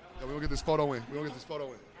quick. Yeah, we're gonna get this photo in.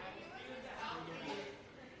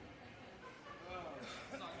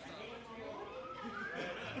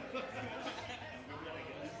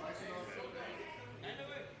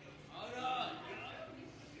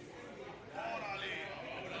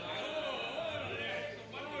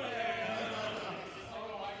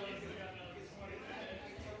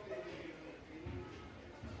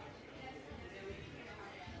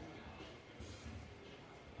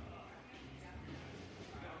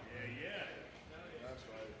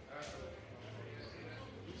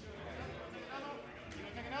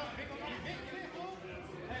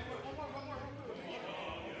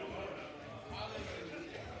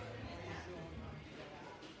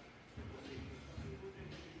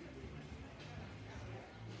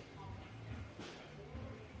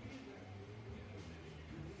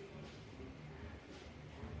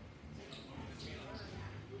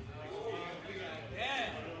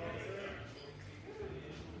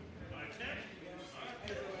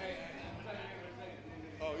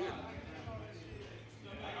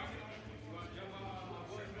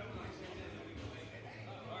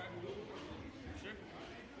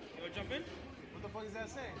 You want to jump in? What the fuck does that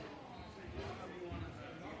say?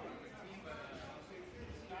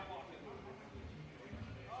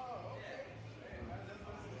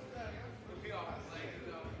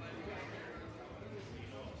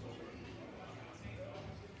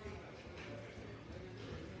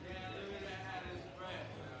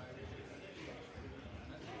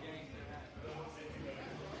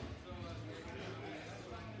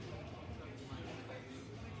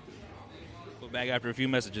 We're back after a few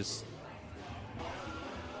messages.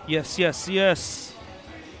 Yes.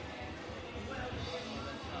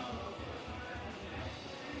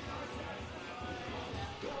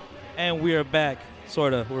 And we are back,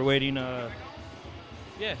 sorta. We're waiting.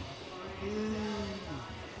 Yeah.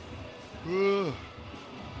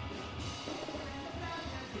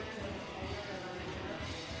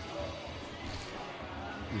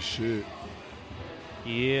 shit.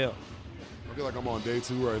 Yeah. I feel like I'm on day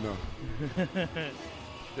 2 right now.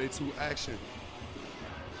 Day 2 action.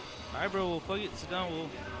 All right, bro. Well, fuck it. Sit down.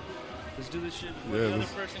 Let's do this shit before the other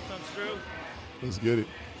person comes through. Let's get it.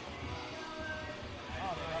 I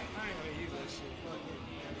ain't gonna use that shit.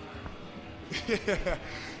 Fuck it.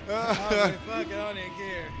 Fuck it. I don't even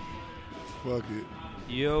care. Fuck it.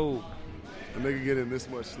 Yo. A nigga getting this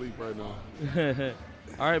much sleep right now.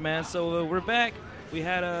 All right, man. So we're back. We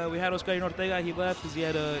had Oscarin Ortega. He left because he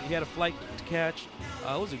had a flight to catch.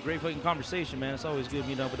 It was a great fucking conversation, man. It's always good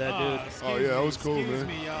meeting up with that dude. Oh yeah, that was cool, excuse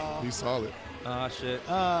man. me, y'all. He's solid. Ah, shit.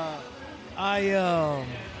 Oh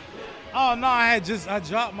no, I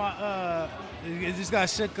dropped my it just got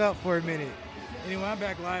shook up for a minute. Anyway, I'm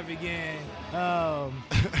back live again.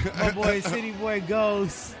 My boy City Boy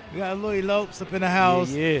Ghost. We got Louis Lopes up in the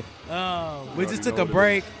house. Yeah. We just took a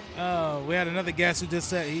break. We had another guest who just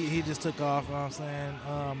said he just took off, you know what I'm saying?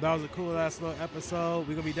 That was a cool ass little episode.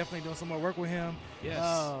 We're gonna be definitely doing some more work with him. Yes.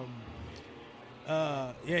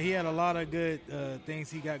 Yeah, he had a lot of good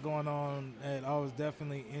things he got going on that I was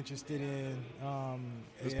definitely interested in.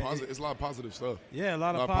 It's positive. It's a lot of positive stuff. Yeah, a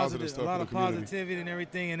lot of positive stuff a lot for of the community. positivity and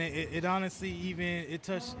everything, and it honestly it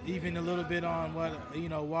touched even a little bit on what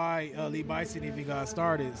why Lee Bison even got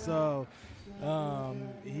started. So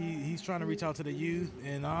he's trying to reach out to the youth,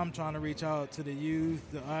 and I'm trying to reach out to the youth,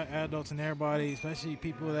 the adults, and everybody, especially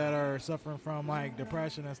people that are suffering from like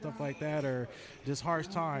depression and stuff like that, or just harsh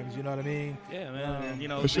times. You know what I mean? Yeah,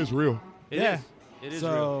 man. This shit's real. It is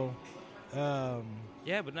real. So,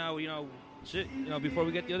 yeah, but now shit. Before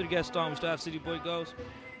we get the other guest on, we still have City Boy Ghost.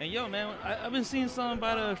 And yo, man, I've been seeing something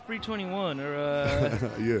about a Free 21 or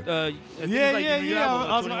Yeah. I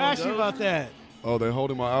was gonna ask you about that. Oh, they're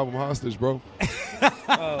holding my album hostage, bro.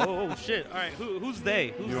 Oh shit! All right, who's they?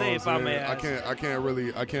 Who's they? If I may ask. I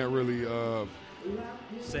can't really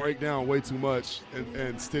break down way too much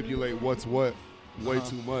and stipulate what's what way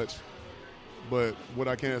too much. But what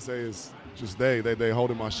I can say is just they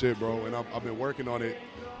holding my shit, bro. And I've been working on it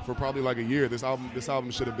for probably like a year. This album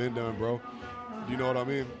should have been done, bro. You know what I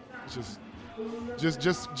mean? It's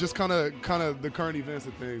just kind of the current events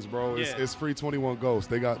of things, bro. It's Free 21 Ghost.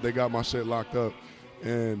 They got my shit locked up,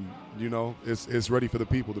 and it's ready for the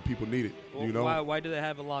people. The people need it. Well, why do they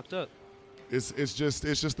have it locked up? It's just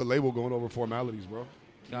the label going over formalities, bro.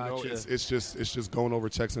 Gotcha. It's just going over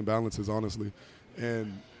checks and balances, honestly,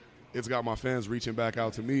 and it's got my fans reaching back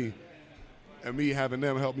out to me, and me having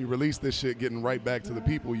them help me release this shit, getting right back to the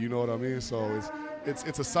people. You know what I mean? So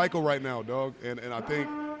it's a cycle right now, dog, and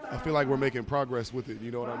I feel like we're making progress with it.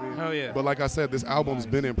 You know what I mean? Hell yeah. But like I said, this album's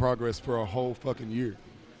been in progress for a whole fucking year.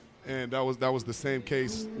 And that was the same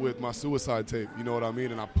case with my Suicide tape. You know what I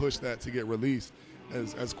mean? And I pushed that to get released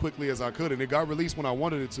as quickly as I could. And it got released when I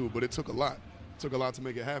wanted it to, but it took a lot. It took a lot to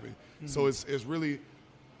make it happen. Mm-hmm. So it's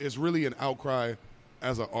really an outcry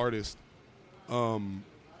as an artist,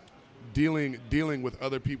 dealing with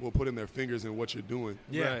other people putting their fingers in what you're doing.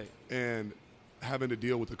 Yeah. Right. And having to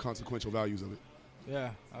deal with the consequential values of it.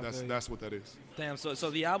 Yeah, that's what that is. Damn.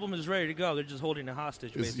 So the album is ready to go. They're just holding it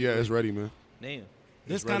hostage. Basically. It's ready, man. Damn.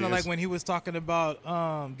 This kind of like when he was talking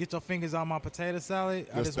about get your fingers on my potato salad.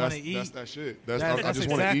 I just want to eat. That's that shit. That's I just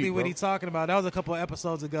exactly eat, what he's talking about. That was a couple of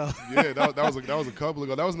episodes ago. Yeah, that was a couple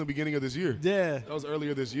ago. That was in the beginning of this year. Yeah, that was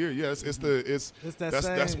earlier this year. Yeah,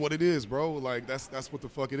 that's what it is, bro. Like that's what the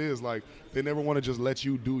fuck it is. Like they never want to just let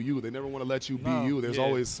you do you. They never want to let you be you. There's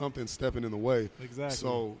always something stepping in the way. Exactly.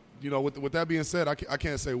 So with that being said, I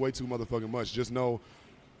can't say way too motherfucking much. Just know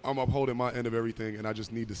I'm upholding my end of everything, and I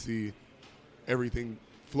just need to see everything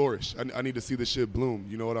flourish. I need to see this shit bloom.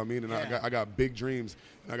 You know what I mean? And I got big dreams,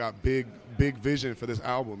 and I got big vision for this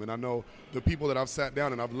album. And I know the people that I've sat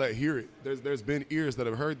down and I've let hear it. There's been ears that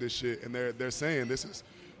have heard this shit, and they're saying this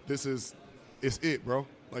is it's it, bro.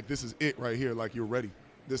 Like this is it right here. Like you're ready.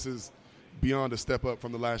 This is beyond a step up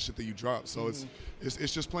from the last shit that you dropped. So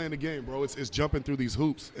it's just playing the game, bro. It's jumping through these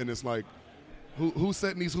hoops, and it's like who's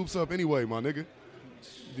setting these hoops up anyway, my nigga?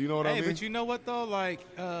 Do you know what I mean? Hey, but you know what though? Like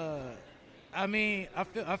I mean,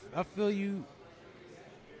 I feel you.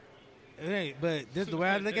 Hey, but this the way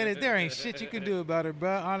I look at it. There ain't shit you can do about it,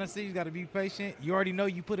 bro. Honestly, you got to be patient. You already know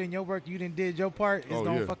you put in your work. You done did your part. It's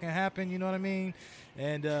gonna fucking happen. You know what I mean?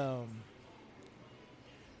 And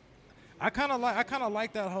I kind of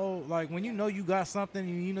like that whole, like, when you know you got something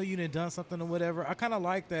and you know you done something or whatever. I kind of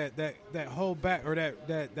like that whole back, or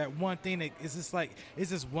that one thing that is just like,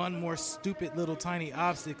 it's just one more stupid little tiny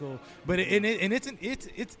obstacle. But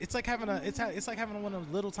it's like having it's like having one of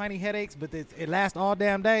those little tiny headaches, but it lasts all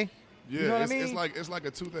damn day. Yeah, you know what I mean? It's like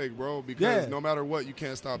a toothache, bro. Because no matter what, you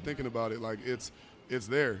can't stop thinking about it. Like it's it's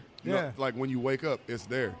there. Yeah. Like when you wake up, it's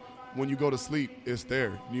there. When you go to sleep, it's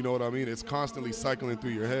there. You know what I mean? It's constantly cycling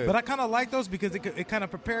through your head. But I kind of like those because it kind of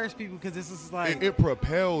prepares people because this is like It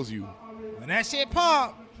propels you. when that shit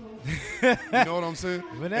pop. You know what I'm saying?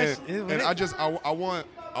 I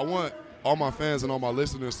want all my fans and all my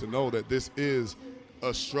listeners to know that this is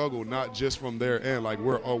a struggle, not just from their end. Like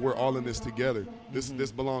we're all in this together.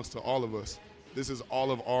 This belongs to all of us. This is all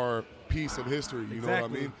of our piece of history. You know what I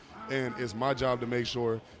mean? And it's my job to make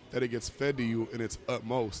sure that it gets fed to you in its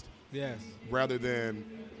utmost. Yes. Rather than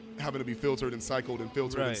having to be filtered and cycled and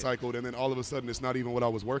filtered and cycled, and then all of a sudden it's not even what I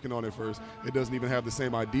was working on at first. It doesn't even have the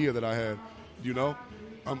same idea that I had. You know,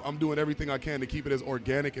 I'm doing everything I can to keep it as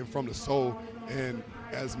organic and from the soul and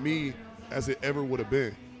as me as it ever would have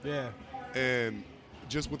been. Yeah. And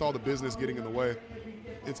just with all the business getting in the way,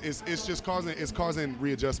 it's just causing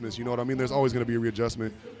readjustments. You know what I mean? There's always going to be a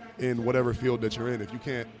readjustment in whatever field that you're in. If you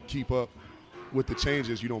can't keep up with the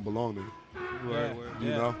changes, you don't belong there. You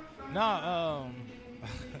know? No,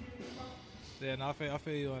 yeah, no, I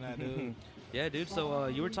feel you on that, dude. Yeah, dude. So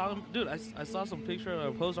you were talking, dude. I saw some picture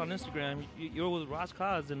or post on Instagram. You were with Ross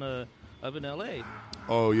Cos up in L.A.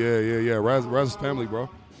 Oh yeah. Raz's family, bro.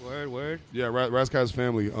 Word. Yeah, Raz Cos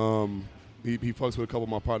family. He fucks with a couple of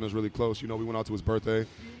my partners really close. You know, we went out to his birthday.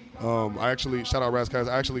 I actually shout out Raz Cos.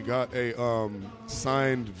 I actually got a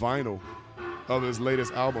signed vinyl of his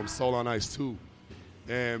latest album, Soul on Ice 2.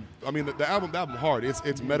 And I mean the album hard.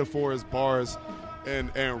 It's metaphors, bars,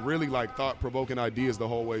 and really like thought-provoking ideas the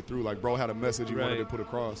whole way through. Like bro had a message he wanted to put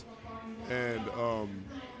across. And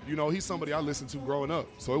you know, he's somebody I listened to growing up.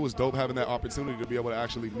 So it was dope having that opportunity to be able to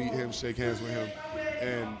actually meet him, shake hands with him,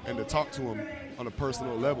 and to talk to him on a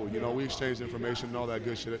personal level. You know, we exchanged information and all that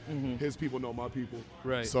good shit. His people know my people.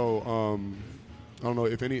 Right. So I don't know,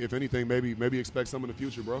 if anything, maybe expect some in the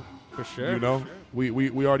future, bro. For sure. You know,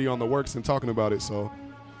 we already on the works and talking about it, so.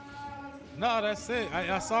 No, that's it.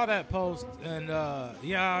 I saw that post, and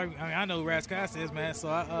I know who Raz Cos is, man. So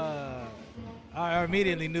I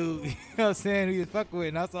immediately knew, you know what I'm saying, who you fucking with.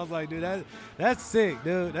 And I was like, dude, that's sick,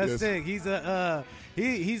 dude. That's sick. He's a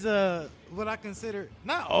what I consider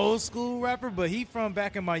not old school rapper, but he from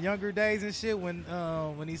back in my younger days and shit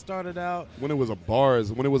when he started out. When it was a bars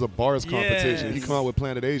competition, he come out with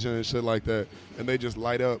Planet Asia and shit like that, and they just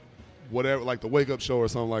light up whatever, like the Wake Up Show or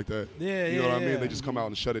something like that. Yeah, you know what I mean? They just come out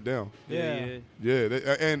and shut it down. Yeah.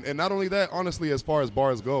 And not only that, honestly, as far as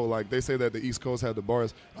bars go, like they say that the East Coast had the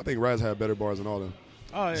bars. I think Raz had better bars than all of them.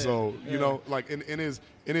 Oh yeah. So you know, like in his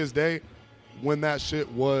day, when that shit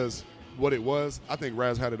was what it was, I think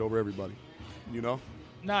Raz had it over everybody. You know?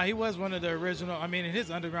 Nah, he was one of the original. I mean, in his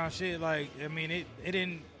underground shit, like, I mean, it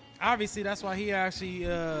didn't. Obviously, that's why he actually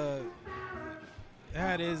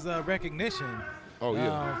had his recognition. Oh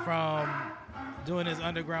yeah. From doing his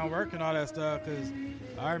underground work and all that stuff. Because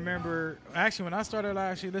I remember, actually, when I started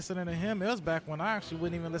actually listening to him, it was back when I actually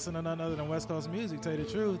wouldn't even listen to nothing other than West Coast music. Tell you the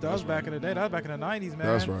truth, that was back in the day. That was back in the '90s, man.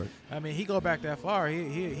 That's right. I mean, he go back that far.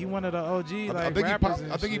 He one of the OG like rappers.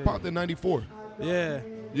 I think he popped in '94. Yeah.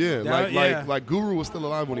 Yeah, like Guru was still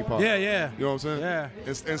alive when he popped. Yeah. You know what I'm saying? Yeah.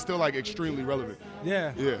 And still like extremely relevant.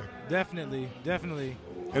 Yeah. Yeah. Definitely.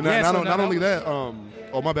 And not only that,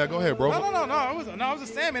 oh my bad, go ahead, bro. No. I was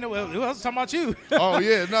just saying, man. It was talking about you. Oh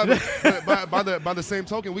yeah, no. But by the same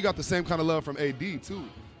token, we got the same kind of love from AD too.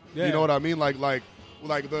 Yeah. You know what I mean? Like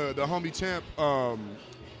the homie Champ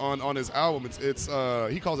on his album. It's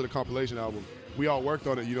he calls it a compilation album. We all worked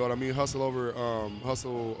on it. You know what I mean? Hustle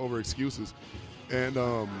over excuses,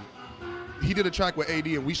 and he did a track with AD,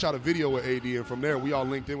 and we shot a video with AD, and from there we all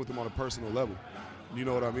linked in with him on a personal level. You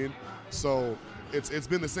know what I mean? So. It's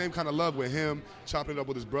been the same kind of love with him, chopping it up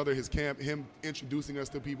with his brother, his camp, him introducing us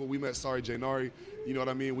to people. We met Sorry J Nari, you know what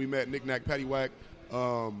I mean? We met Knick Knack Paddywhack,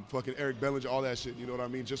 fucking Eric Bellinger, all that shit, you know what I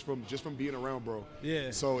mean? Just from being around, bro.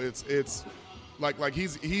 Yeah. So it's like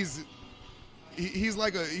he's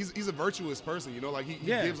a virtuous person, you know? Like he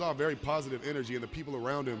gives off very positive energy, and the people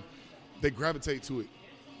around him, they gravitate to it.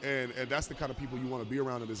 And that's the kind of people you want to be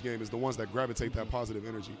around in this game, is the ones that gravitate that positive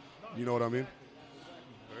energy. You know what I mean?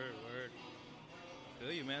 I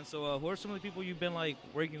feel you, man. So who are some of the people you've been like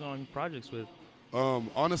working on projects with?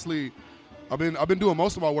 Honestly, I've been doing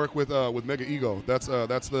most of my work with Mega Ego. That's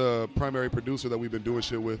the primary producer that we've been doing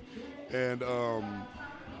shit with, and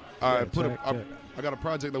I got a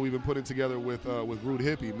project that we've been putting together with Rude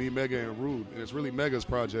Hippie, me, Mega, and Rude, and it's really Mega's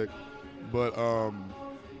project, but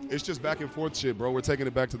it's just back and forth shit, bro. We're taking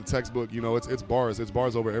it back to the textbook. You know, it's bars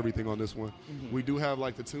over everything on this one. Mm-hmm. We do have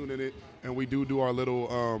like the tune in it, and we do our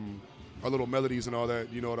little melodies and all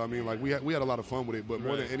that, you know what I mean? Like we had a lot of fun with it, but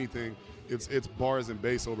more than anything, it's bars and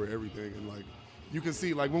bass over everything, and like you can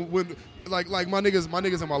see like when like my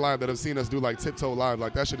niggas in my live that have seen us do like tiptoe live,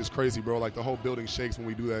 like that shit is crazy, bro. Like the whole building shakes when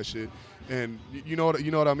we do that shit, and you know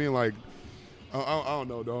what I mean, like. I don't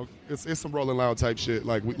know, dog. It's some Rolling Loud type shit.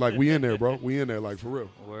 Like we in there, bro. We in there, like for real.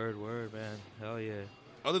 Word, man. Hell yeah.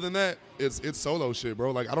 Other than that, it's solo shit,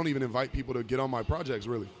 bro. Like I don't even invite people to get on my projects,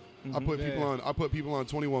 really. I put people on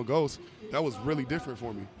 21 Ghosts. That was really different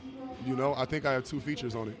for me. You know, I think I have 2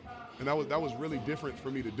 features on it, and that was really different for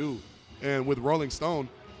me to do. And with Rolling Stone,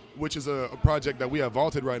 which is a project that we have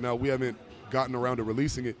vaulted right now, we haven't gotten around to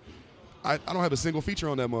releasing it. I don't have a single feature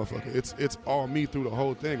on that motherfucker. It's all me through the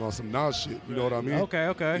whole thing on some Nas shit. You know what I mean?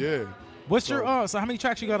 Okay. Yeah. What's your so how many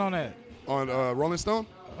tracks you got on that? On Rolling Stone?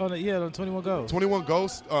 On 21 Ghosts. 21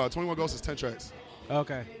 Ghosts. 21 Ghosts is 10 tracks.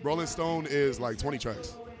 Okay. Rolling Stone is like 20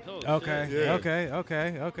 tracks. Okay. Yeah.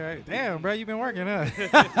 Okay. Damn, bro, you been working, huh?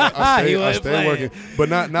 I stay working. But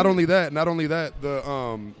not only that,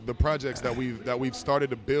 the projects that we've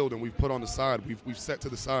started to build and we've put on the side, we've set to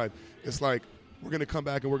the side. It's like we're gonna come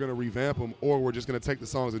back and we're gonna revamp them, or we're just gonna take the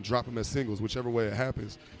songs and drop them as singles, whichever way it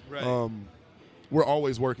happens. Right. We're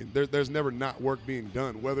always working. There's never not work being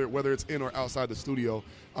done, whether it's in or outside the studio.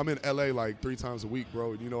 I'm in LA like 3 times a week,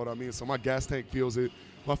 bro. You know what I mean? So my gas tank feels it.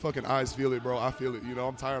 My fucking eyes feel it, bro. I feel it. You know,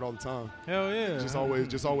 I'm tired all the time. Hell yeah.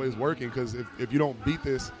 Just always working, because if you don't beat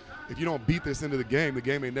this into the game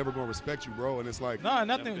ain't never gonna respect you, bro. And it's like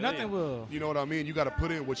nothing will. You know what I mean? You got to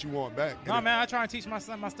put in what you want back. No, man, I try and teach my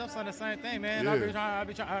stepson the same thing, man. Yeah.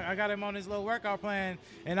 I got him on his little workout plan,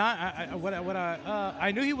 and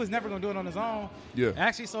I knew he was never gonna do it on his own. Yeah.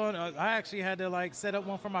 Actually, so I actually had to like set up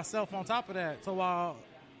one for myself on top of that. So while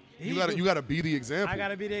you gotta be the example. I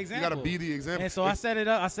gotta be the example. You gotta be the example. And so I set it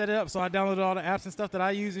up. So I downloaded all the apps and stuff that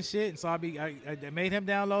I use and shit. And so I made him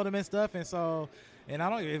download them and stuff. And so. And I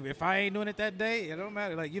don't. If I ain't doing it that day, it don't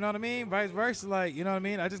matter. Like, you know what I mean. Vice versa. Like, you know what I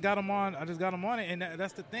mean. I just got him on it, and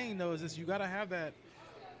that's the thing though. Is just you gotta have that.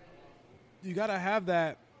 You gotta have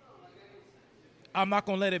that. I'm not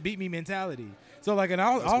gonna let it beat me mentality. So like, and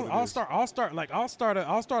I'll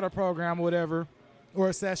start a program or whatever, or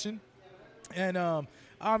a session, and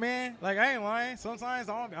oh man, like I ain't lying. Sometimes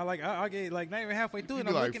I get like not even halfway through, and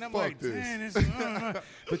I'm looking, I'm like, damn,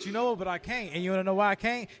 but you know what? But I can't, and you wanna know why I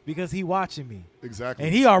can't? Because he watching me. Exactly.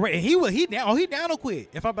 And he down to quit.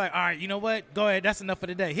 If I'm like, all right, you know what? Go ahead, that's enough for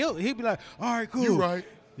today. He'll be like, all right, cool. You right.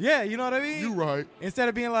 Yeah, you know what I mean. You right. Instead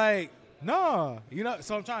of being like, no, you know.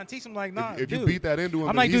 So I'm trying to teach him like, nah. If you beat that into him,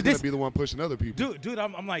 I'm like, he's dude, gonna be the one pushing other people. Dude,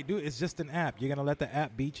 I'm like, dude, it's just an app. You're gonna let the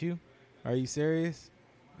app beat you? Are you serious?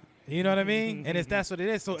 You know what I mean? And that's what it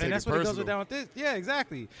is. So, and that's what it goes down with this. Yeah,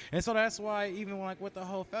 exactly. And so that's why even like with the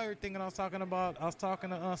whole failure thing that I was talking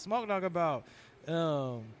to Smoke Dog about.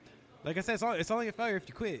 Like I said, it's only a failure if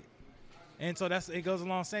you quit. And so it goes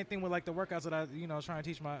along same thing with like the workouts that I trying to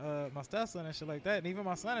teach my stepson and shit like that. And even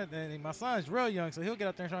my son's real young, so he'll get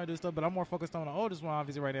out there and try to do stuff. But I'm more focused on the oldest one,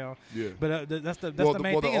 obviously, right now. Yeah. But that's the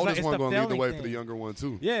main thing. The oldest one gonna lead the way for the younger one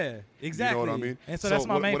too. Yeah, exactly. You know what I mean? And so that's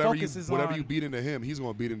my main focus is whatever you beat into him, he's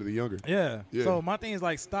gonna beat into the younger. Yeah. So my thing is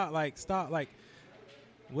like stop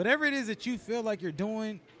whatever it is that you feel like you're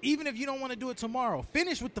doing, even if you don't want to do it tomorrow,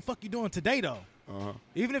 finish what the fuck you're doing today though. Uh-huh.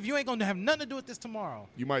 Even if you ain't gonna have nothing to do with this tomorrow,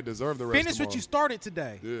 you might deserve the rest. Finish tomorrow. what you started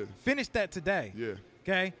today. Yeah. Finish that today. Yeah.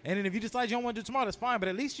 Okay. And then if you decide you don't want to do tomorrow, that's fine. But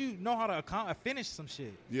at least you know how to finish some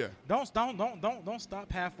shit. Yeah. Don't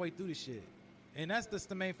stop halfway through the shit. And that's just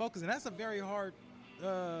the main focus. And that's a very hard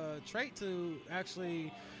trait to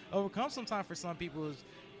actually overcome sometimes for some people.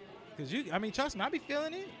 Because trust me, I be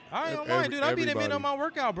feeling it. I ain't gonna lie, dude. I be in the middle of my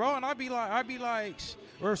workout, bro, and I be like,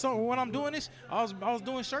 or something. When I'm doing this, I was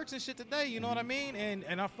doing shirts and shit today. You know what I mean?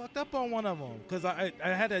 And I fucked up on one of them because I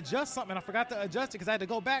had to adjust something. And I forgot to adjust it because I had to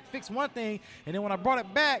go back, fix one thing, and then when I brought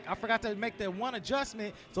it back, I forgot to make that one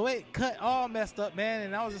adjustment, so it cut all messed up, man.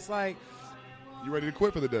 And I was just like, you ready to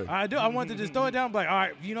quit for the day? I do. I wanted to just throw it down, like, all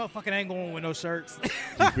right, fucking ain't going with no shirts.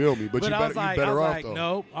 You feel me? But you better off though.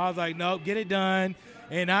 Nope. I was like, nope, get it done.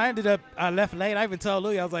 And I left late. I even told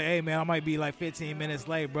Louis, I was like, hey, man, I might be like 15 minutes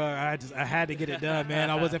late, bro. I had to get it done, man.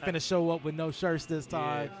 I wasn't finna show up with no shirts this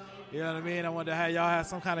time. Yeah. You know what I mean? I wanted to have y'all have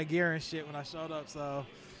some kind of gear and shit when I showed up. So,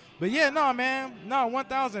 but yeah, no, man. No,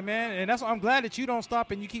 1,000, man. And that's why I'm glad that you don't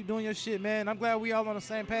stop and you keep doing your shit, man. I'm glad we all on the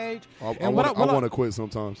same page. I want to quit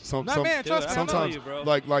sometimes. Man, trust me, sometimes, you, bro.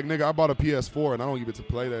 like nigga, I bought a PS4 and I don't even get to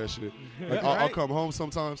play that shit. Like, Right? I'll come home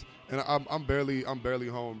sometimes and I'm barely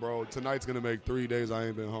home, bro. Tonight's gonna make 3 days I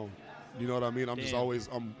ain't been home. You know what I mean? I'm just always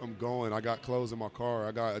I'm going. I got clothes in my car.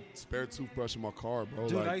 I got a spare toothbrush in my car, bro.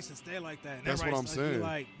 Dude, like, I used to stay like that. And that's what I'm saying.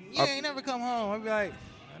 Like, ain't never come home. I'd be like,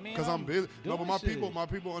 mean, because I'm busy. No, but doing my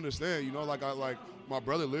people understand. You know, like my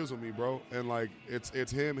brother lives with me, bro, and like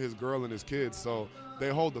it's him, his girl, and his kids. So they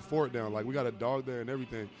hold the fort down. Like we got a dog there and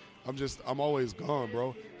everything. I'm always gone,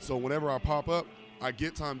 bro. So whenever I pop up, I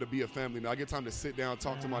get time to be a family man. I get time to sit down,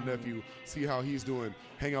 talk to my nephew, see how he's doing,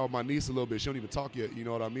 hang out with my niece a little bit. She don't even talk yet, you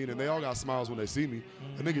know what I mean? And they all got smiles when they see me.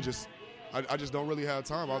 A nigga just, I just don't really have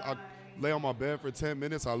time. I lay on my bed for 10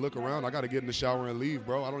 minutes. I look around. I got to get in the shower and leave,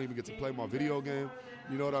 bro. I don't even get to play my video game.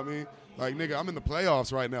 You know what I mean? Like, nigga, I'm in the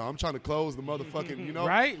playoffs right now. I'm trying to close the motherfucking, you know?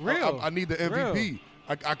 Right? Real. I need the MVP.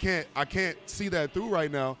 I can't see that through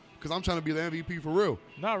right now because I'm trying to be the MVP for real.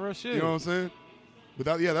 Not real shit. You know what I'm saying? But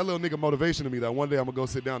that little nigga motivation to me that one day I'm gonna go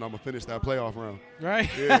sit down and I'm gonna finish that playoff round. Right?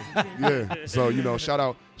 Yeah. So, you know, shout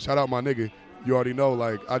out my nigga. You already know,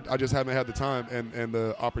 like, I just haven't had the time and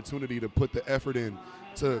the opportunity to put the effort in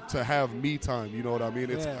to have me time. You know what I mean?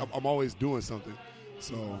 I'm always doing something.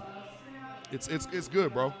 So it's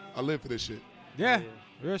good, bro. I live for this shit. Yeah.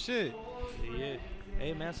 Real shit. Yeah.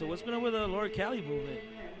 Hey, man, so what's been up with the Lord Cali movement?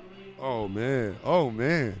 Oh man.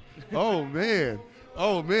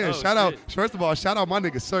 Shout out, first of all, shout out my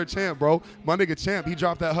nigga Sir Champ, bro. My nigga Champ, he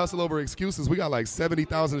dropped that Hustle Over Excuses. We got like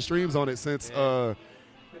 70,000 streams on it since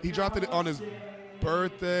he dropped it on his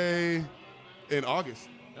birthday in August.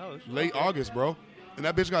 Late August, bro. And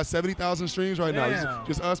that bitch got 70,000 streams right now. Damn.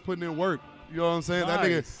 Just us putting in work. You know what I'm saying?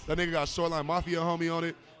 Nice. That nigga got Shoreline Mafia homie on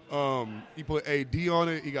it. He put AD on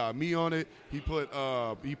it. He got me on it. He put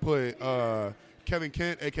Kevin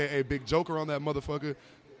Kent, aka Big Joker, on that motherfucker.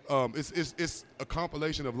 It's a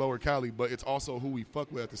compilation of Lower Cali, but it's also who we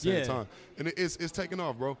fuck with at the same time, and it's taking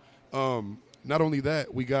off, bro. Not only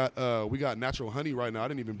that, we got natural honey right now. I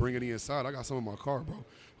didn't even bring any inside. I got some in my car, bro.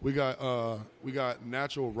 We got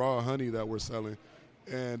natural raw honey that we're selling,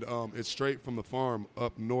 and it's straight from the farm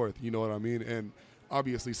up north. You know what I mean? And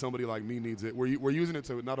obviously, somebody like me needs it. We're using it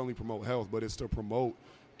to not only promote health, but it's to promote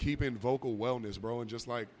keeping vocal wellness, bro, and just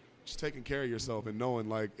taking care of yourself and knowing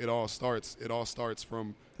like it all starts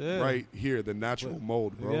from right here, the natural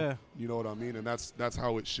mode, bro. Yeah. You know what I mean? And that's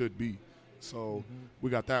how it should be. So we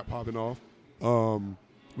got that popping off.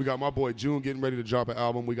 We got my boy June getting ready to drop an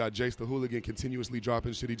album. We got Jace the Hooligan continuously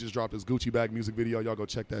dropping shit. He just dropped his Gucci Bag music video. Y'all go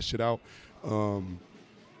check that shit out. I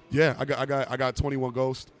got 21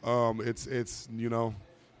 Ghost. It's you know,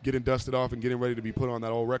 getting dusted off and getting ready to be put on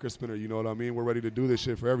that old record spinner. You know what I mean? We're ready to do this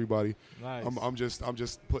shit for everybody. Nice. I'm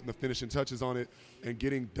just putting the finishing touches on it and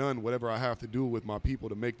getting done whatever I have to do with my people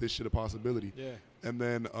to make this shit a possibility. Yeah. And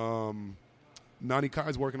then Nani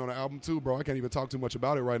Kai's working on an album too, bro. I can't even talk too much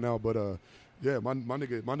about it right now, but yeah, my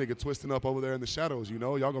nigga twisting up over there in the shadows. You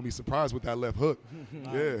know, y'all gonna be surprised with that left hook.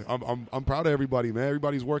 Yeah, I'm proud of everybody, man.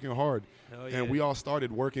 Everybody's working hard, and we all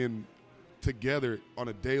started working together on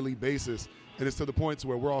a daily basis. And it's to the point to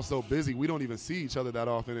where we're all so busy, we don't even see each other that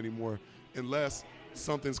often anymore, unless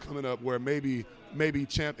something's coming up where maybe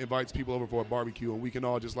Champ invites people over for a barbecue and we can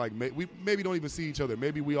all just like we maybe don't even see each other.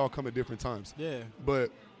 Maybe we all come at different times. Yeah.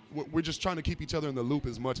 But we're just trying to keep each other in the loop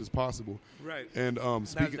as much as possible. Right. And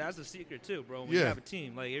that's the secret too, bro. When you have a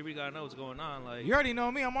team, like everybody gotta know what's going on. Like You already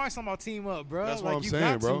know me. I'm always talking about team up, bro. That's like, what I'm you saying,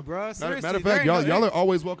 got bro. to, bro. Seriously, Matter of fact, y'all are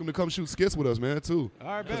always welcome to come shoot skits with us, man, too. All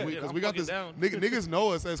right, bet. Because Yeah, we got this. down. Niggas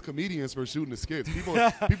know us as comedians for shooting the skits.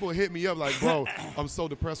 People hit me up like, bro, I'm so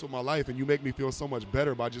depressed with my life, and you make me feel so much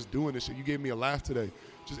better by just doing this shit. You gave me a laugh today.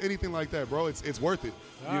 Just anything like that, bro. It's worth it.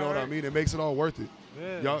 You know what I mean? It makes it all worth it.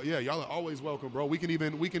 Yeah. Y'all are always welcome, bro. We can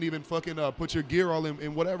even fucking put your gear all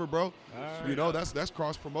in whatever, bro. Right. You know, that's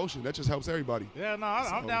cross promotion. That just helps everybody. Yeah, no,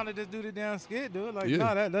 I'm down to just do the damn skit, dude. Like,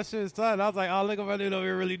 Yeah. no, that shit is tight. I was like, oh, look at my dude over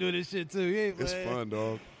here really doing this shit too. Yeah, It's fun,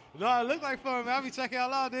 dog. No, it looked like fun, man. I be checking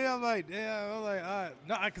out loud there. I'm like, damn. I'm like, all right.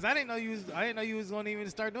 No, because I didn't know you was going to even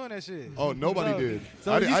start doing that shit. Oh, nobody did.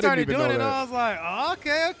 So I you didn't started even doing know it, that. I was like, oh,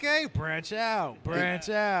 okay, branch out.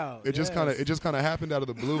 It just kind of happened out of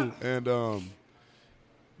the blue, and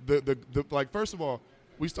the like, first of all,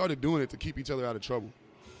 we started doing it to keep each other out of trouble.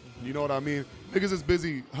 You know what I mean? Niggas is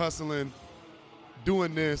busy hustling,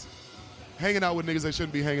 doing this, hanging out with niggas they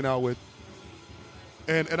shouldn't be hanging out with.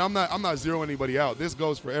 And I'm not zeroing anybody out. This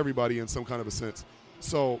goes for everybody in some kind of a sense.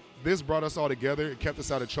 So this brought us all together. It kept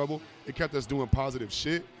us out of trouble. It kept us doing positive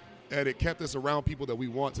shit. And it kept us around people that we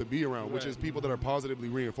want to be around, which is people that are positively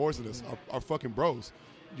reinforcing us, our fucking bros,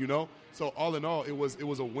 you know? So all in all, it was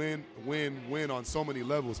a win on so many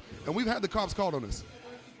levels. And we've had the cops called on us.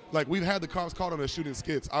 Like, we've had the cops called on us shooting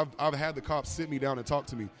skits. I've had the cops sit me down and talk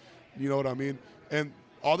to me. You know what I mean? And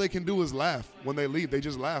all they can do is laugh when they leave. They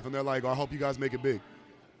just laugh, and they're like, I hope you guys make it big.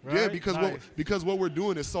 Right? Yeah, because Nice. because what we're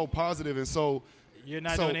doing is so positive and so You're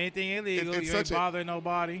not So, doing anything illegal. it's You ain't such a- bothering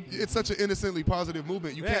nobody. It's such an innocently positive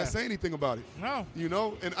movement. You Yeah. can't say anything about it. No. You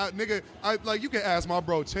know, and I like you can ask my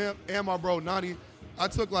bro Champ and my bro Nani. I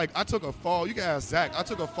took a fall. You can ask Zach. I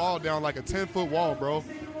took a fall down like a 10-foot wall, bro.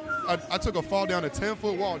 I took a fall down a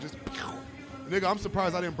 10-foot wall. Just, nigga, I'm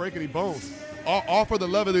surprised I didn't break any bones. All for the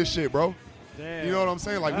love of this shit, bro. Damn. You know what I'm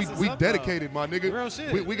saying? Like That's we what's up, dedicated, my nigga. Real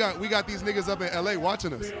shit. We got these niggas up in LA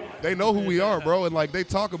watching us. They know who we are, bro, and like they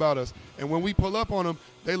talk about us. And when we pull up on them,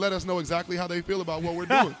 they let us know exactly how they feel about what we're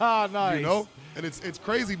doing. Nice. You know? And it's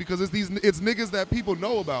crazy because it's niggas that people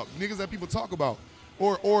know about, niggas that people talk about,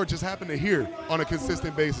 or just happen to hear on a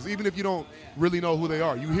consistent basis. Even if you don't really know who they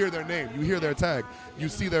are, you hear their name, you hear their tag, you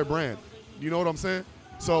see their brand. You know what I'm saying?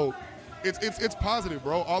 So it's positive,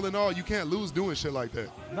 bro. All in all, you can't lose doing shit like that.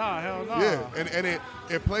 Nah, hell no. Yeah, and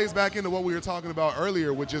it plays back into what we were talking about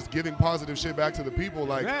earlier with just giving positive shit back to the people.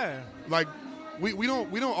 Like, Yeah. like we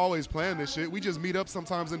don't always plan this shit. We just meet up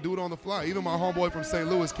sometimes and do it on the fly. Even my homeboy from St.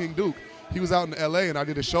 Louis, King Duke, he was out in LA and I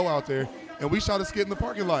did a show out there and we shot a skit in the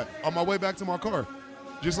parking lot on my way back to my car.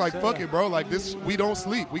 Just like, fuck it, bro. Like this, we don't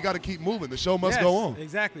sleep. We got to keep moving. The show must go on.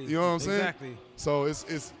 Exactly. You know what I'm saying? Exactly. So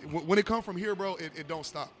it's when it come from here, bro, it don't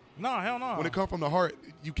stop. No, hell no. When it come from the heart,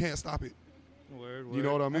 you can't stop it. Word. You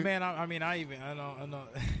know what I mean? Man, I know.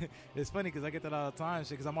 It's funny because I get that all the time,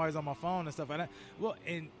 shit. Because I'm always on my phone and stuff.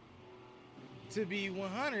 And to be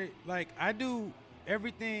 100, like I do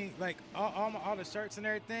everything, like all the shirts and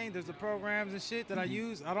everything. There's the programs and shit that I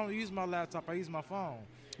use. I don't use my laptop. I use my phone.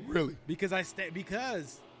 Really? Because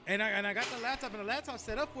and I got the laptop and the laptop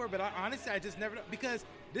set up for it, but honestly I just never, because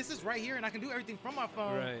this is right here and I can do everything from my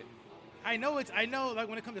phone. Right. I know like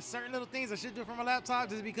when it comes to certain little things I should do it from my laptop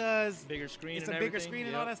just because Bigger screen. it's and a bigger everything. screen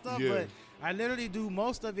and Yep. all that stuff. Yeah. But I literally do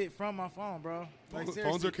most of it from my phone, bro. Like, Phones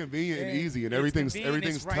seriously. are convenient and Yeah, easy, and it's everything's convenient,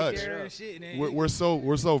 it's right touch. there and shit, and We're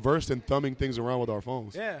so versed in thumbing things around with our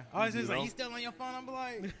phones. yeah. I was just You like, know? you still on your phone? I'm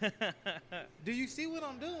like, do you see what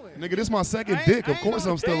I'm doing? Nigga, this my second I dick. ain't Of course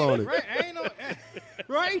no- I'm still on it. Right? I ain't no,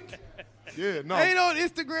 right? Yeah, no. I ain't on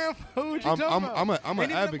Instagram. What you I'm talking about? an And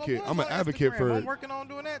even if I advocate. was I'm an on advocate Instagram, for I'm working on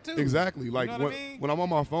doing that too. exactly. Like know what I mean? when I'm on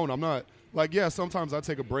my phone, I'm not like, yeah, sometimes I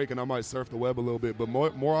take a break and I might surf the web a little bit, but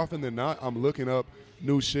more often than not, I'm looking up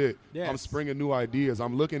new shit. Yes. I'm springing new ideas.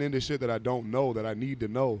 I'm looking into shit that I don't know that I need to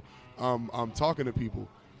know. I'm talking to people.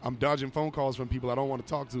 I'm dodging phone calls from people I don't want to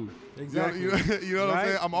talk to. Exactly. You know what I'm Right?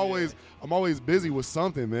 saying? I'm always busy with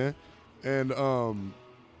something, man. And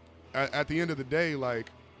at the end of the day, like,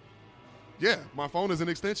 yeah, my phone is an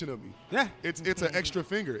extension of me. Yeah. It's an extra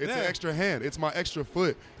finger. It's an Yeah. extra hand. It's my extra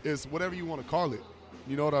foot. It's whatever you want to call it.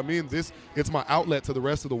 You know what I mean? It's my outlet to the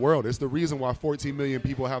rest of the world. It's the reason why 14 million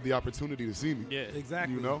people have the opportunity to see me. Yeah.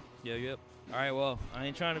 Exactly. You know? Yeah. Yep. All right. Well, I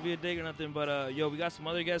ain't trying to be a dick or nothing, but yo, we got some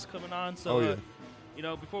other guests coming on. So, Oh, yeah. You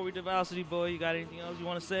know, before we do Velocity Boy, you got anything else you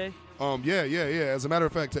want to say? Yeah. As a matter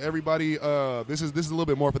of fact, to everybody, this is a little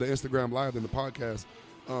bit more for the Instagram Live than the podcast.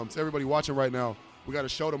 To everybody watching right now, we got a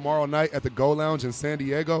show tomorrow night at the Go Lounge in San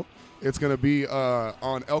Diego. It's gonna be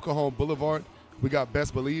on El Cajon Boulevard. We got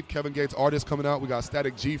Best Believe, Kevin Gates artist coming out. We got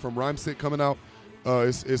Static G from Rhyme Sick coming out.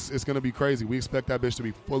 It's gonna be crazy. We expect that bitch to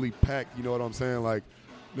be fully packed. You know what I'm saying? Like,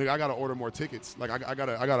 nigga, I gotta order more tickets. Like, I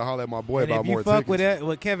gotta holler at my boy And about if you more fuck tickets. with that,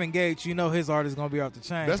 with Kevin Gates, you know his art is gonna be off the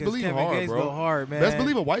chain. Best 'cause Believe Kevin hard, Gates bro. go hard, man. Best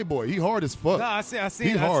Believe a white boy. He hard as fuck. No, I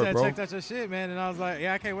He hard, bro. checked out your shit, man, and I was like,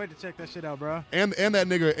 yeah, I can't wait to check that shit out, bro. And that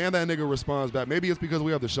nigga responds back. Maybe it's because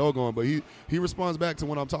we have the show going, but he responds back to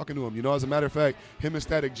when I'm talking to him. You know, as a matter of fact, him and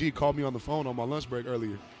Static G called me on the phone on my lunch break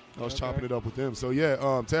earlier. I was chopping it up with them. So yeah,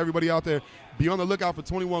 to everybody out there, be on the lookout for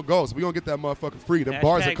 21 Ghosts. We gonna get that motherfucker free. Them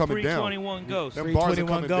bars are coming down. 21 Ghosts. Them Free bars are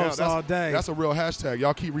 21 coming down. Ghosts all day. That's a real hashtag.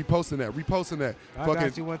 Y'all keep reposting that. I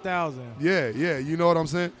got you 1,000. Yeah. You know what I'm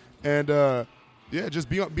saying? And yeah, just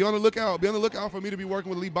be on the lookout. Be on the lookout for me to be working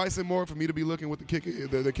with Lee Bison more. For me to be looking with the Kick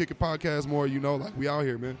It podcast more. You know, like we out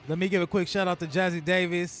here, man. Let me give a quick shout out to Jazzy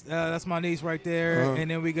Davis. That's my niece right there. Uh-huh.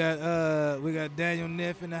 And then we got Daniel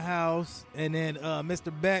Niff in the house. And then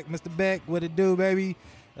Mr. Beck, what it do, baby?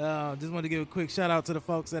 Just wanted to give a quick shout out to the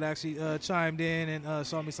folks that actually chimed in and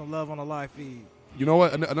showed me some love on the live feed. You know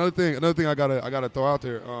what? Another thing I gotta throw out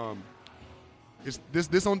there.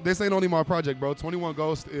 This ain't only my project, bro. 21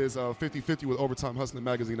 Ghost is 50-50 with Overtime Hustling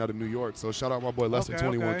Magazine out of New York. So shout out my boy Lester, Okay,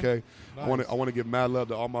 21K. okay. I want to give mad love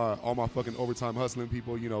to all my fucking Overtime Hustling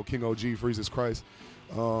people. You know, King OG, Freezes Christ.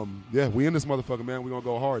 Yeah, we in this motherfucker, man. We gonna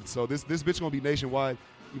go hard. So this bitch gonna be nationwide.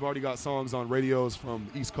 You've already got songs on radios from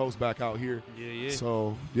the East Coast back out here. Yeah.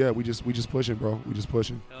 So yeah, we just pushing, bro. We just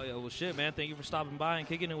pushing. Hell yeah. Well, shit, man. Thank you for stopping by and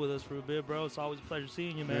kicking it with us for a bit, bro. It's always a pleasure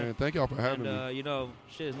seeing you, man. Man, thank y'all for having me. You know,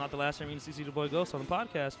 shit, it's not the last time you're going to see the Boy Ghost on the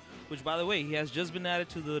podcast, which, by the way, he has just been added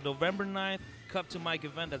to the November 9th Cup to Mike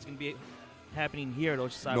event that's going to be happening here at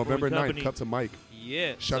Oceanside November Brewing 9th, Company. Cup to Mike.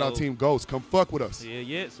 Yeah. Shout out Team Ghost. Come fuck with us.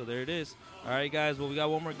 Yeah. So there it is. All right, guys. Well, we got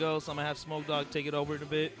one more Ghost. I'm going to have Smoke Dog take it over in a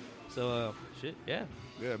bit. So, shit, yeah.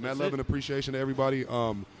 Yeah, mad love and appreciation to everybody.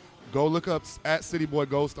 Go look up at City Boy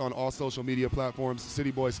Ghost on all social media platforms,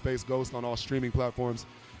 City Boy Space Ghost on all streaming platforms,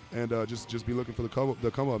 and just be looking for the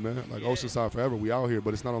come up, man. Like Oceanside forever, we out here,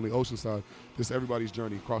 but it's not only Oceanside. This is everybody's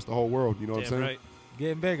journey across the whole world. You know what I'm saying? Right.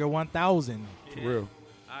 Getting bigger, 1,000. For real.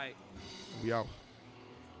 All right. We out.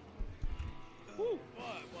 Woo.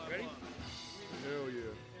 Ready? Hell yeah.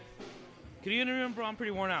 Can you interview him, bro? I'm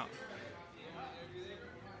pretty worn out.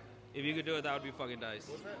 If you could do it, that would be fucking nice.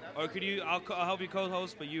 Or could you? I'll help you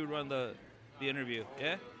co-host, but you run the interview.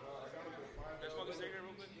 Yeah. Smoke a cigarette real